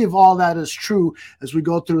 We'll see if all that is true as we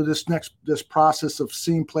go through this process of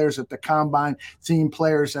seeing players at the combine, seeing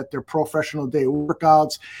players at their professional day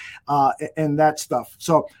workouts, and that stuff.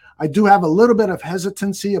 So I do have a little bit of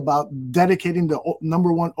hesitancy about dedicating the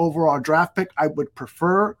number 1 overall draft pick. I would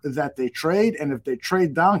prefer that they trade, and if they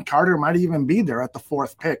trade down, Carter might even be there at the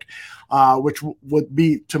 4th pick, which would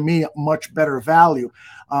be, to me, much better value.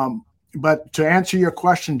 But to answer your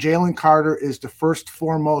question, Jalen Carter is the first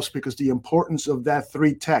foremost because the importance of that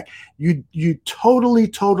 3 tech. You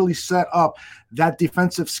totally set up that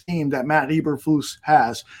defensive scheme that Matt Eberflus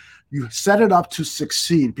has. You set it up to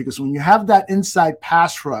succeed because when you have that inside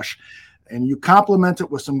pass rush and you complement it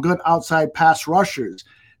with some good outside pass rushers,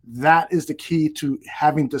 that is the key to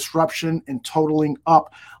having disruption and totaling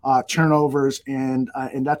up turnovers. And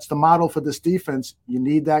that's the model for this defense. You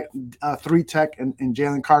need that 3 tech, and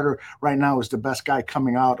Jalen Carter right now is the best guy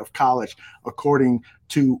coming out of college, according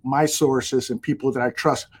to my sources and people that I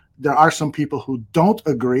trust. There are some people who don't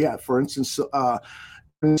agree. For instance,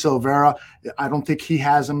 Silvera, I don't think he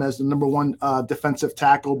has him as the number 1 defensive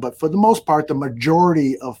tackle, but for the most part, the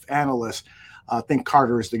majority of analysts think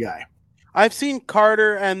Carter is the guy. I've seen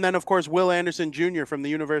Carter and then, of course, Will Anderson Jr. from the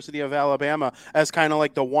University of Alabama as kind of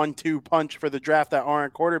like the 1-2 punch for the draft that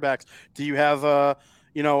aren't quarterbacks. Do you have a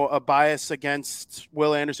bias against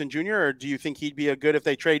Will Anderson Jr., or do you think he'd be a good if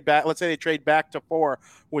they trade back? Let's say they trade back to 4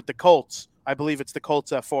 with the Colts. I believe it's the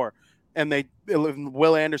Colts at 4. And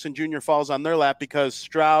Will Anderson Jr. falls on their lap because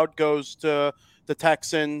Stroud goes to the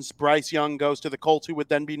Texans, Bryce Young goes to the Colts, who would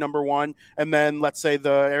then be number 1, and then let's say the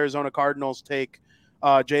Arizona Cardinals take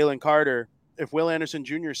Jalen Carter. If Will Anderson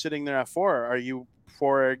Jr. is sitting there at 4, are you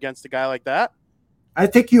for or against a guy like that? I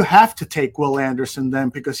think you have to take Will Anderson then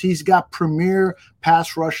because he's got premier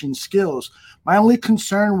pass rushing skills. My only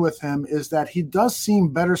concern with him is that he does seem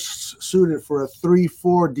better suited for a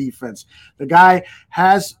 3-4 defense. The guy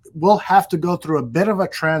will have to go through a bit of a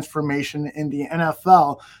transformation in the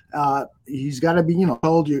NFL. He's got to be,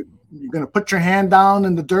 told you're going to put your hand down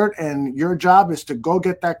in the dirt and your job is to go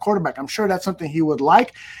get that quarterback. I'm sure that's something he would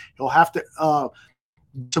like. He'll have to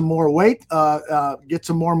some more weight, get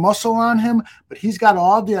some more muscle on him, but he's got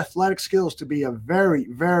all the athletic skills to be a very,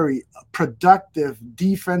 very productive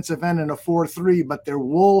defensive end in a 4-3, but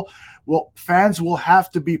fans will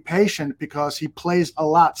have to be patient because he plays a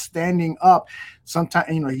lot standing up. Sometimes,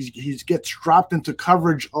 he gets dropped into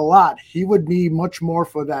coverage a lot. He would be much more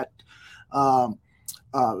for that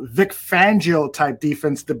Vic Fangio type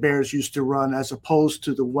defense the Bears used to run as opposed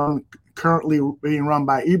to the one currently being run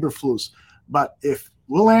by Eberflus. But if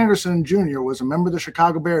Will Anderson Jr. was a member of the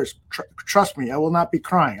Chicago Bears, trust me, I will not be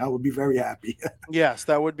crying. I would be very happy. Yes,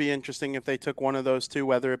 that would be interesting if they took one of those 2,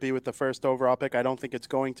 whether it be with the 1st overall pick. I don't think it's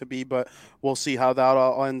going to be, but we'll see how that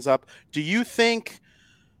all ends up. Do you think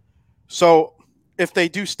 – so if they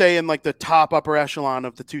do stay in like the top upper echelon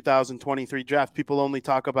of the 2023 draft, people only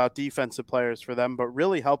talk about defensive players for them, but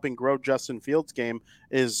really helping grow Justin Fields' game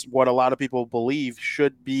is what a lot of people believe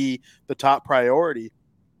should be the top priority.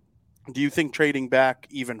 Do you think trading back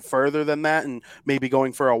even further than that and maybe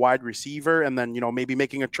going for a wide receiver and then, maybe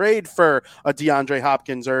making a trade for a DeAndre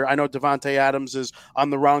Hopkins, or I know Devontae Adams is on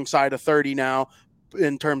the wrong side of 30 now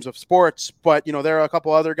in terms of sports, but, there are a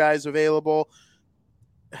couple other guys available.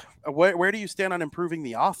 Where do you stand on improving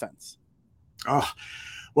the offense?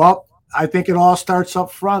 Well, I think it all starts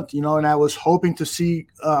up front, and I was hoping to see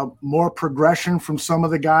more progression from some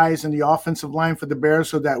of the guys in the offensive line for the Bears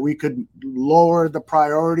so that we could lower the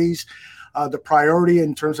priorities, the priority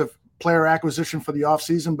in terms of player acquisition for the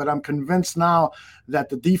offseason. But I'm convinced now that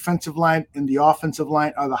the defensive line and the offensive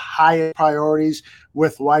line are the highest priorities,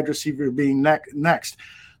 with wide receiver being next.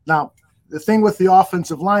 Now, the thing with the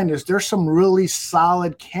offensive line is there's some really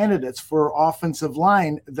solid candidates for offensive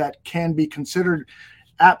line that can be considered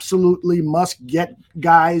absolutely must get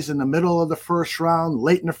guys in the middle of the 1st round,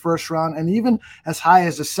 late in the 1st round, and even as high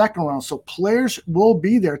as the 2nd round. So players will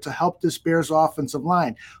be there to help this Bears offensive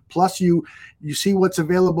line. Plus you see what's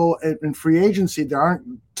available in free agency. There aren't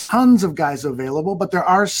tons of guys available, but there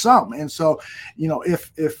are some. And so,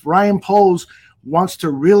 if Ryan Poles wants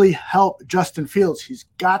to really help Justin Fields, he's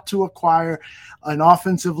got to acquire an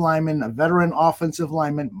offensive lineman, a veteran offensive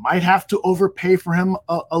lineman. Might have to overpay for him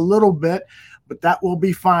a little bit, but that will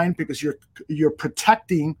be fine because you're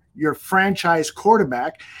protecting your franchise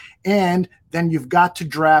quarterback. And then you've got to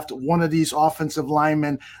draft one of these offensive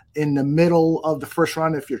linemen in the middle of the 1st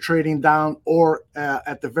round if you're trading down, or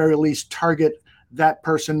at the very least target that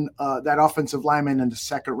person, that offensive lineman in the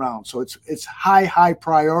 2nd round. So it's high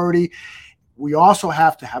priority. we also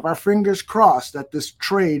have to have our fingers crossed that this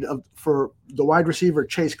trade for the wide receiver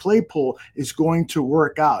Chase Claypool is going to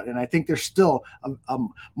work out. And I think there's still a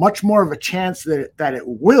much more of a chance that it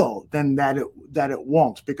will than that it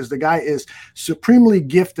won't, because the guy is supremely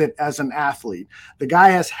gifted as an athlete. The guy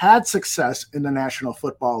has had success in the National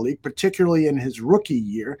Football League, particularly in his rookie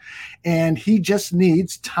year, and he just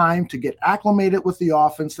needs time to get acclimated with the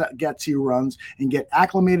offense that Getsy runs and get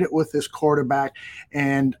acclimated with his quarterback.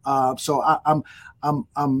 And so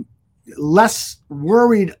I'm less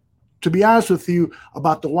worried, to be honest with you,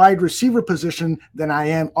 about the wide receiver position than I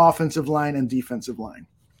am offensive line and defensive line.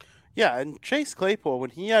 Yeah, and Chase Claypool, when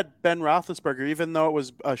he had Ben Roethlisberger, even though it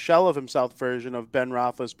was a shell of himself version of Ben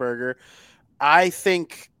Roethlisberger, I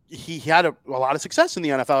think he had a lot of success in the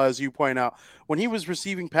NFL, as you point out. When he was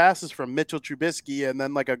receiving passes from Mitchell Trubisky and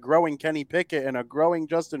then like a growing Kenny Pickett and a growing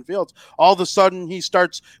Justin Fields, all of a sudden his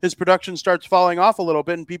production starts falling off a little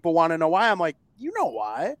bit, and people want to know why. I'm like, you know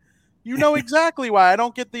why? You know exactly why. I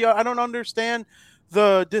don't understand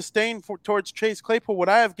the disdain towards Chase Claypool. Would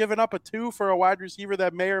I have given up a 2 for a wide receiver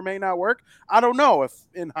that may or may not work? I don't know if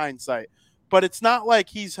in hindsight. But it's not like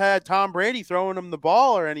he's had Tom Brady throwing him the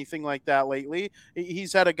ball or anything like that lately.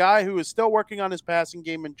 He's had a guy who is still working on his passing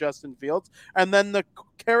game in Justin Fields. And then the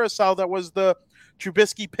carousel that was the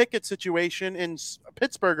Trubisky-Pickett situation in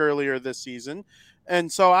Pittsburgh earlier this season.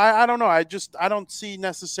 And so I don't know. I don't see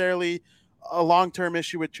necessarily a long-term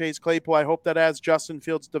issue with Chase Claypool. I hope that as Justin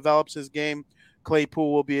Fields develops his game,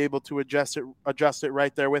 Claypool will be able to adjust it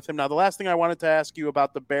right there with him. Now, the last thing I wanted to ask you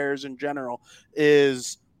about the Bears in general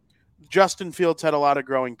is Justin Fields had a lot of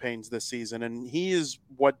growing pains this season, and he is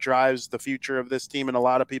what drives the future of this team in a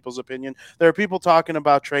lot of people's opinion. There are people talking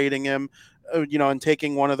about trading him, and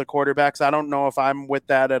taking one of the quarterbacks. I don't know if I'm with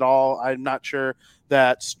that at all. I'm not sure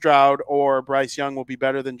that Stroud or Bryce Young will be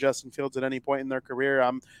better than Justin Fields at any point in their career.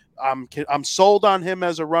 I'm sold on him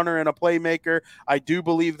as a runner and a playmaker. I do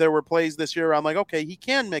believe there were plays this year I'm like, okay, he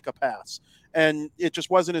can make a pass. And it just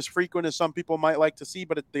wasn't as frequent as some people might like to see.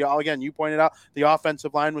 But again, you pointed out the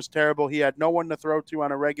offensive line was terrible. He had no one to throw to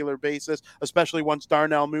on a regular basis, especially once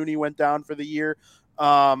Darnell Mooney went down for the year.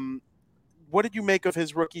 What did you make of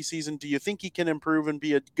his rookie season? Do you think he can improve and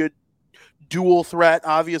be a good dual threat?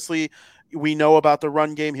 Obviously, we know about the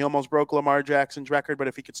run game. He almost broke Lamar Jackson's record, but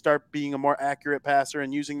if he could start being a more accurate passer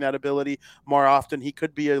and using that ability more often, he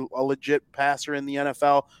could be a legit passer in the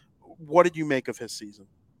NFL. What did you make of his season?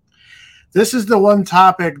 This is the one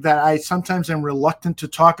topic that I sometimes am reluctant to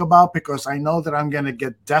talk about, because I know that I'm going to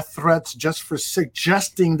get death threats just for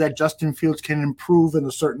suggesting that Justin Fields can improve in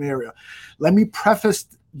a certain area. Let me preface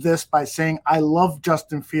this by saying I love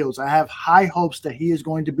Justin Fields. I have high hopes that he is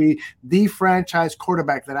going to be the franchise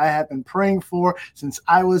quarterback that I have been praying for since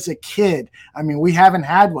I was a kid. I mean, we haven't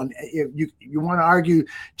had one. If you want to argue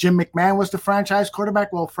Jim McMahon was the franchise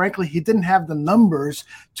quarterback, well, frankly, he didn't have the numbers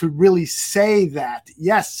to really say that.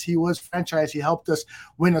 Yes, he was franchise. He helped us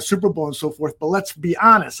win a Super Bowl and so forth. But let's be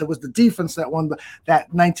honest, it was the defense that won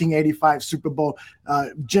that 1985 Super Bowl.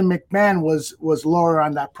 Jim McMahon was lower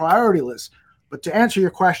on that priority list. But to answer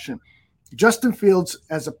your question, Justin Fields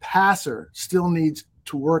as a passer still needs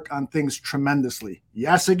to work on things tremendously.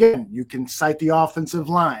 Yes, again, you can cite the offensive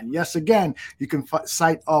line. Yes, again, you can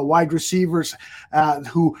cite wide receivers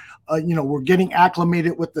who, were getting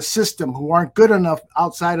acclimated with the system, who aren't good enough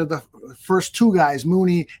outside of the first two guys,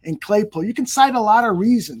 Mooney and Claypool. You can cite a lot of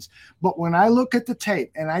reasons. But when I look at the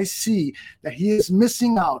tape and I see that he is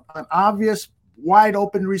missing out on obvious wide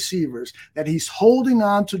open receivers, that he's holding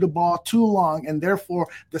on to the ball too long, and therefore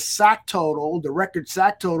the record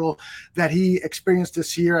sack total that he experienced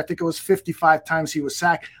this year, I think it was 55 times he was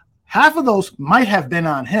sacked. Half of those might have been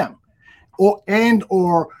on him,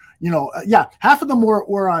 half of them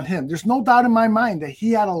were on him. There's no doubt in my mind that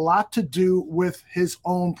he had a lot to do with his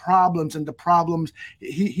own problems, and the problems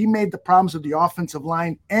he made the problems of the offensive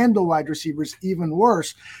line and the wide receivers even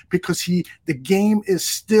worse, because the game is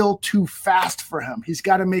still too fast for him. He's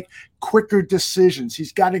got to make quicker decisions.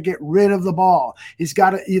 He's got to get rid of the ball. He's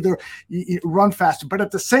got to either run faster, but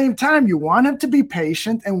at the same time, you want him to be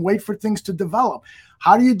patient and wait for things to develop.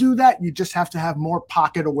 How do you do that? You just have to have more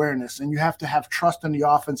pocket awareness, and you have to have trust in the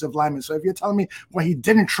offensive lineman. So if you're telling me, well, he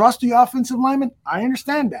didn't trust the offensive lineman, I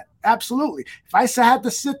understand that. Absolutely. If I had to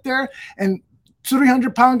sit there and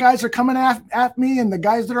 300-pound guys are coming at me, and the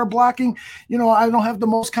guys that are blocking, I don't have the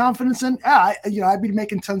most confidence in, I'd be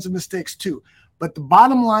making tons of mistakes too. But the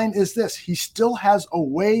bottom line is this: he still has a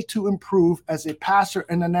way to improve as a passer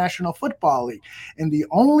in the National Football League. And the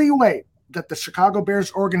only way that the Chicago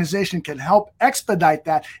Bears organization can help expedite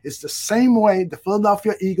that is the same way the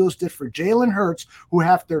Philadelphia Eagles did for Jalen Hurts, who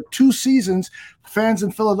after 2 seasons, fans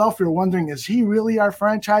in Philadelphia are wondering, is he really our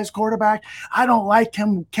franchise quarterback? I don't like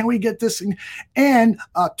him. Can we get this? And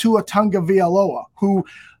Tua Tagovailoa, who,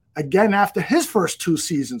 again, after his first 2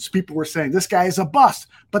 seasons, people were saying this guy is a bust.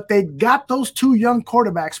 But they got those 2 young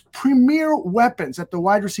quarterbacks premier weapons at the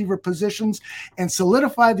wide receiver positions and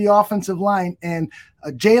solidified the offensive line. And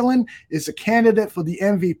Jalen is a candidate for the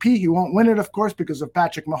MVP. He won't win it, of course, because of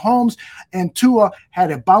Patrick Mahomes. And Tua had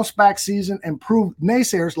a bounce-back season and proved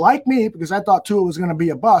naysayers like me, because I thought Tua was going to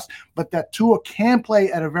be a bust, but that Tua can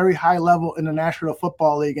play at a very high level in the National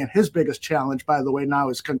Football League. And his biggest challenge, by the way, now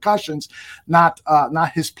is concussions, not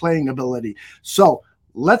his playing ability. So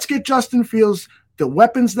let's get Justin Fields the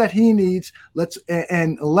weapons that he needs. Let's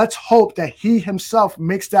hope that he himself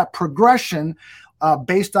makes that progression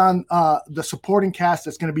based on the supporting cast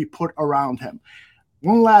that's going to be put around him.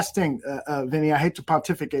 One last thing, Vinny, I hate to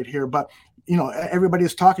pontificate here, but everybody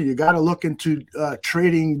is talking. You got to look into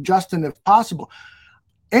trading Justin if possible.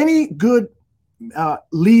 Any good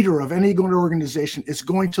leader of any good organization is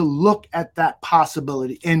going to look at that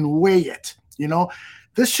possibility and weigh it.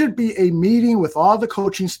 This should be a meeting with all the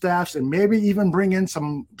coaching staffs and maybe even bring in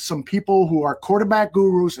some people who are quarterback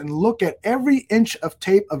gurus and look at every inch of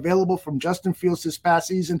tape available from Justin Fields this past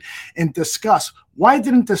season and discuss, why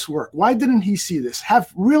didn't this work? Why didn't he see this?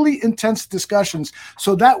 Have really intense discussions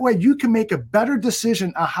so that way you can make a better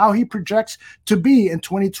decision on how he projects to be in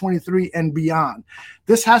 2023 and beyond.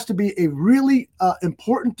 This has to be a really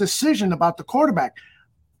important decision about the quarterback.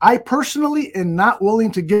 I personally am not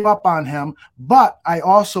willing to give up on him, but I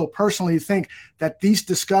also personally think that these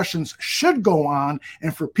discussions should go on,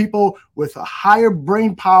 and for people with a higher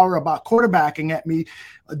brain power about quarterbacking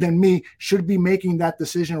than me should be making that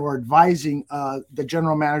decision or advising the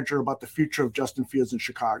general manager about the future of Justin Fields in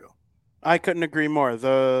Chicago. I couldn't agree more.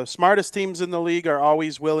 The smartest teams in the league are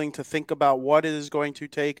always willing to think about what it is going to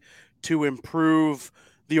take to improve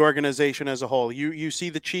the organization as a whole. You see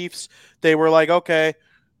the Chiefs, they were like, okay,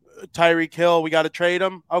 Tyreek Hill, we got to trade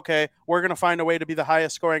him. Okay, we're going to find a way to be the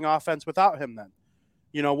highest scoring offense without him then.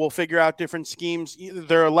 We'll figure out different schemes.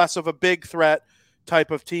 They're less of a big threat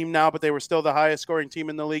type of team now, but they were still the highest scoring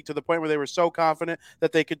team in the league to the point where they were so confident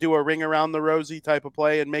that they could do a ring around the rosy type of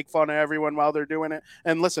play and make fun of everyone while they're doing it.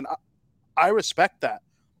 And listen, I respect that.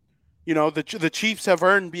 The Chiefs have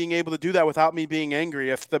earned being able to do that without me being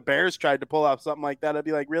angry. If the Bears tried to pull off something like that, I'd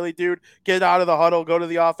be like, really, dude, get out of the huddle, go to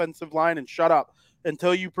the offensive line and shut up.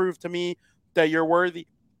 Until you prove to me that you're worthy,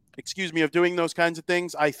 of doing those kinds of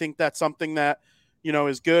things, I think that's something that,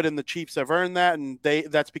 is good. And the Chiefs have earned that. And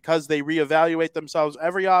that's because they reevaluate themselves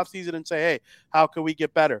every offseason and say, hey, how can we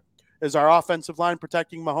get better? Is our offensive line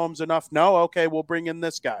protecting Mahomes enough? No. Okay, we'll bring in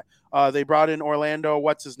this guy. They brought in Orlando.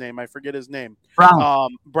 What's his name? I forget his name.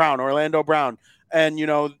 Orlando Brown. And,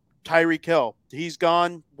 Tyreek Hill, he's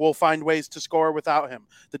gone. We'll find ways to score without him.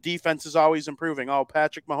 The defense is always improving. Oh,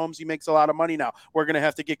 Patrick Mahomes, he makes a lot of money now. We're going to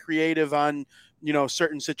have to get creative on,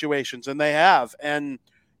 certain situations. And they have. And,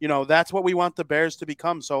 that's what we want the Bears to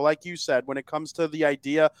become. So like you said, when it comes to the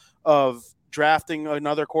idea of drafting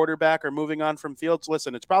another quarterback or moving on from Fields,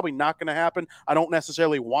 listen, it's probably not going to happen. I don't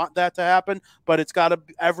necessarily want that to happen, but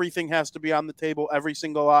everything has to be on the table every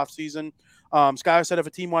single offseason. Skyler said if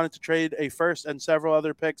a team wanted to trade a first and several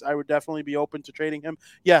other picks, I would definitely be open to trading him.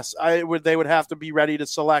 Yes, they would have to be ready to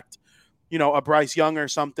select, a Bryce Young or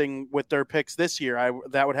something with their picks this year.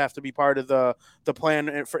 That would have to be part of the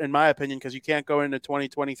plan, in my opinion, because you can't go into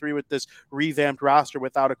 2023 with this revamped roster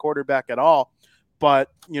without a quarterback at all.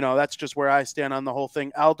 But, that's just where I stand on the whole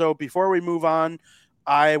thing. Aldo, before we move on,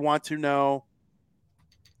 I want to know,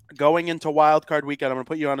 going into Wild Card Weekend, I'm going to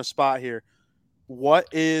put you on a spot here. What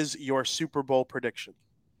is your Super Bowl prediction?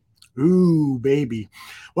 Ooh, baby.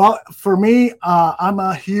 Well, for me, I'm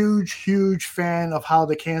a huge fan of how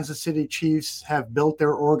the Kansas City Chiefs have built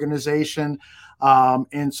their organization.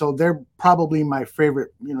 And so they're probably my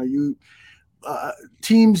favorite,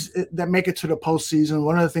 teams that make it to the postseason.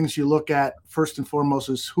 One of the things you look at first and foremost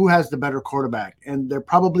is who has the better quarterback. And there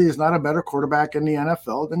probably is not a better quarterback in the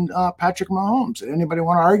NFL than Patrick Mahomes. Anybody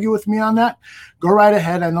want to argue with me on that? Go right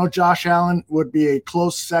ahead. I know Josh Allen would be a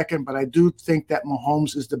close second, but I do think that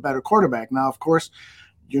Mahomes is the better quarterback. Now, of course,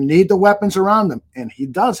 you need the weapons around him, and he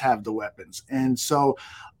does have the weapons. And so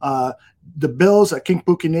the Bills, King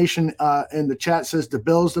Pookie Nation in the chat says the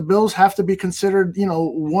Bills have to be considered,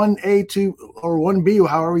 1A to or 1B,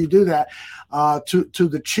 however you do that, to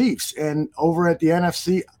the Chiefs. And over at the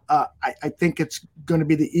NFC I think it's going to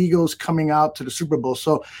be the Eagles coming out to the Super Bowl.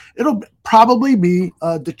 So it'll probably be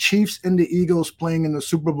the Chiefs and the Eagles playing in the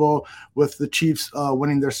Super Bowl, with the Chiefs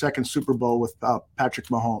winning their second Super Bowl with Patrick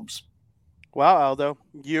Mahomes. Wow, Aldo,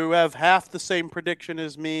 you have half the same prediction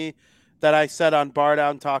as me that I said on Bar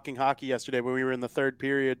Down Talking Hockey yesterday when we were in the third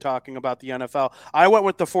period talking about the NFL. I went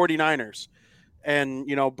with the 49ers. And,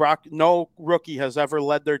 Brock, no rookie has ever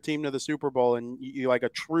led their team to the Super Bowl, and you like a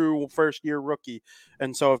true first-year rookie.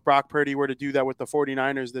 And so if Brock Purdy were to do that with the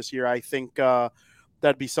 49ers this year, I think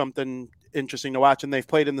that'd be something interesting to watch. And they've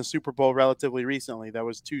played in the Super Bowl relatively recently. That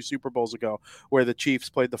was 2 Super Bowls ago where the Chiefs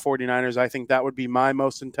played the 49ers. I think that would be my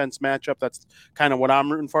most intense matchup. That's kind of what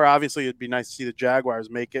I'm rooting for. Obviously, it'd be nice to see the Jaguars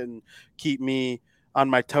make it and keep me on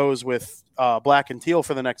my toes with black and teal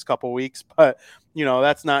for the next couple of weeks, but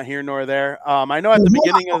that's not here nor there. I know at the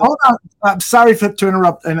beginning of hold on. I'm sorry to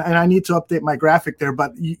interrupt, and I need to update my graphic there,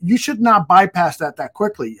 but you should not bypass that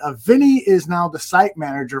quickly. Vinny is now the site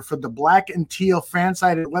manager for the Black and Teal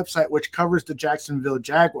fan-sided website, which covers the Jacksonville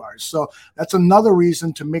Jaguars. So that's another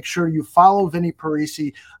reason to make sure you follow Vinny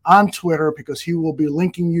Parisi on Twitter, because he will be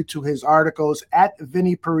linking you to his articles at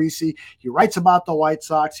Vinny Parisi. He writes about the White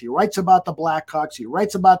Sox. He writes about the Blackhawks. He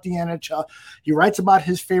writes about the NHL. He writes about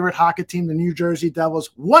his favorite hockey team, the New Jersey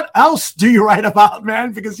Devils. What else do you write about,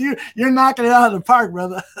 man? Because you're knocking it out of the park,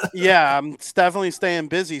 brother. Yeah, I'm definitely staying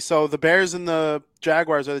busy. So the Bears and the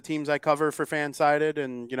Jaguars are the teams I cover for Fansided,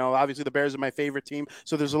 and obviously the Bears are my favorite team,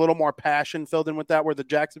 so there's a little more passion filled in with that. Where the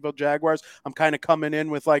Jacksonville Jaguars, I'm kind of coming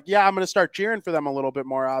in with I'm going to start cheering for them a little bit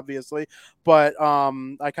more, obviously, but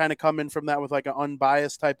I kind of come in from that with an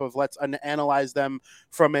unbiased type of let's analyze them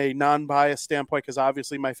from a non-biased standpoint, because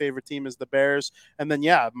obviously my favorite team is the Bears, and then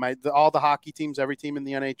all the hockey teams, every team in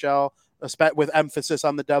the NHL, with emphasis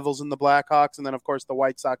on the Devils and the Blackhawks, and then, of course, the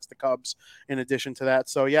White Sox, the Cubs, in addition to that.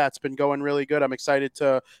 So, yeah, it's been going really good. I'm excited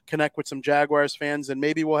to connect with some Jaguars fans, and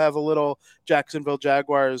maybe we'll have a little Jacksonville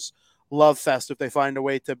Jaguars love fest if they find a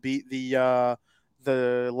way to beat the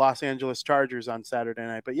Los Angeles Chargers on Saturday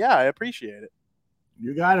night. But, yeah, I appreciate it.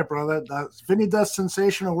 You got it, brother. Vinny does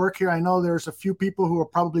sensational work here. I know there's a few people who are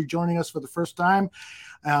probably joining us for the first time.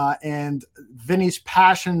 And Vinny's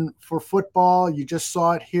passion for football, you just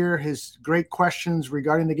saw it here, his great questions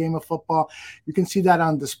regarding the game of football. You can see that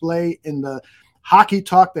on display in the hockey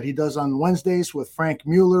talk that he does on Wednesdays with Frank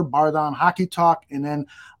Mueller, Bar Down Hockey Talk, and then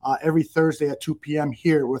every Thursday at 2 p.m.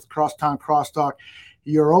 here with Crosstown Crosstalk.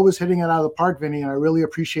 You're always hitting it out of the park, Vinny, and I really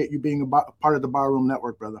appreciate you being a part of the Barroom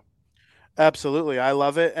Network, brother. Absolutely. I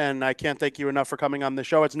love it, and I can't thank you enough for coming on the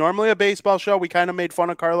show. It's normally a baseball show. We kind of made fun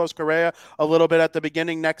of Carlos Correa a little bit at the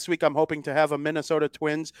beginning. Next week, I'm hoping to have a Minnesota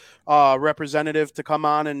Twins representative to come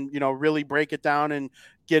on and, really break it down and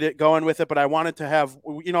get it going with it. But I wanted to have,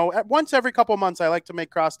 once every couple of months, I like to make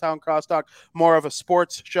Crosstown Crosstalk more of a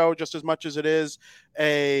sports show, just as much as it is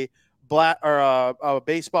a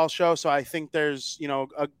baseball show. So I think there's,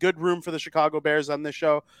 a good room for the Chicago Bears on this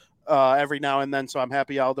show every now and then. So I'm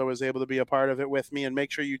happy Aldo was able to be a part of it with me, and make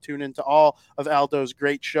sure you tune into all of Aldo's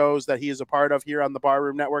great shows that he is a part of here on the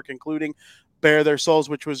Barroom Network, including Bare Their Souls,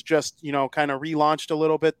 which was just, kind of relaunched a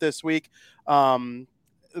little bit this week.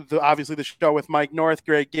 Obviously the show with Mike North,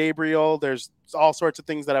 Greg Gabriel, there's all sorts of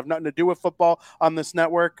things that have nothing to do with football on this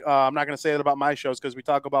network. I'm not going to say that about my shows, because we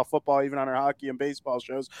talk about football even on our hockey and baseball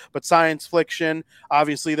shows, but Science Fiction,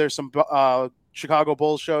 obviously there's some Chicago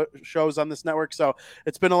Bulls shows on this network. So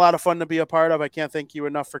it's been a lot of fun to be a part of. I can't thank you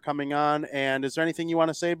enough for coming on. And is there anything you want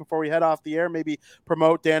to say before we head off the air? Maybe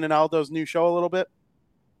promote Dan and Aldo's new show a little bit?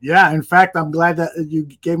 Yeah, in fact, I'm glad that you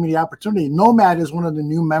gave me the opportunity. Nomad is one of the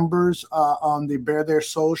new members on the Bare Their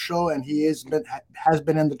Soul show, and he has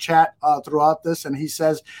been in the chat throughout this. And he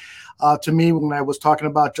says to me, when I was talking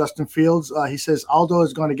about Justin Fields, he says Aldo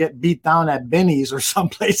is going to get beat down at Benny's or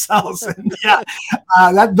someplace else. And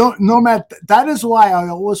Nomad, that is why I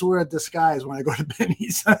always wear a disguise when I go to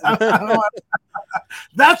Benny's.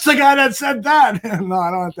 That's the guy that said that. No, I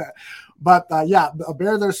don't want that. But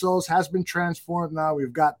Bare Their Souls has been transformed now.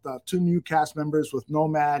 We've got 2 new cast members with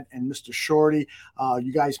Nomad and Mr. Shorty.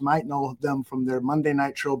 You guys might know them from their Monday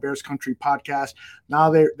night show, Bears Country Podcast.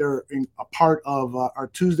 Now they're a part of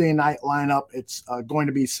our Tuesday night lineup. It's going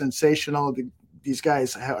to be sensational. These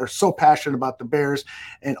guys are so passionate about the Bears,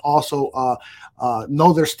 and also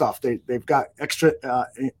know their stuff. They've got extra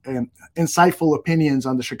insightful opinions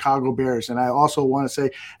on the Chicago Bears. And I also want to say,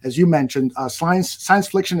 as you mentioned, Science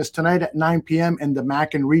Fiction is tonight at 9 p.m. and the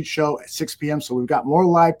Mac and Reed show at 6 p.m. So we've got more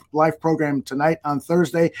live program tonight on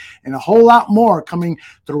Thursday, and a whole lot more coming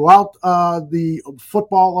throughout the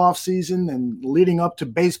football off season and leading up to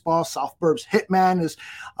baseball. South Burbs Hitman is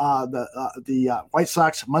the White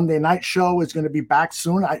Sox Monday night show is going to to be back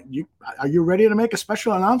soon. Are you ready to make a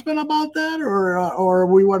special announcement about that, or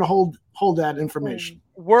we want to hold that information?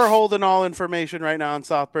 We're holding all information right now on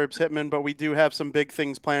South Burbs Hitman, but we do have some big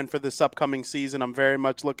things planned for this upcoming season. I'm very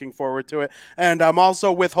much looking forward to it. And I'm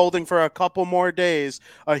also withholding for a couple more days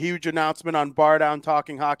a huge announcement on Bar Down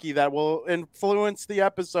Talking Hockey that will influence the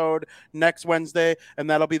episode next Wednesday. And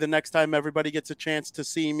that'll be the next time everybody gets a chance to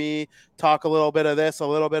see me talk a little bit of this, a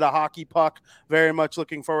little bit of hockey puck. Very much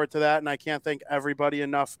looking forward to that. And I can't thank everybody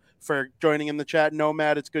enough for joining in the chat.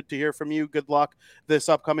 Nomad, it's good to hear from you. Good luck this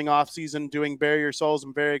upcoming offseason doing Bare Your Souls.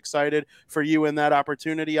 I'm very excited for you in that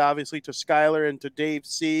opportunity, obviously, to Skylar and to Dave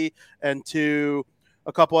C and to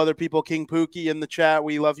a couple other people, King Pookie in the chat.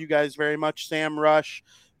 We love you guys very much. Sam Rush,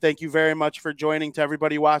 thank you very much for joining. To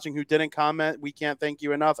everybody watching who didn't comment, we can't thank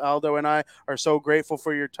you enough. Aldo and I are so grateful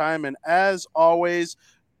for your time. And as always,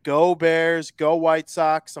 go Bears, go White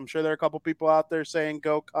Sox. I'm sure there are a couple people out there saying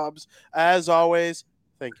go Cubs. As always,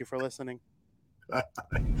 thank you for listening.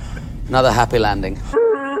 Another happy landing.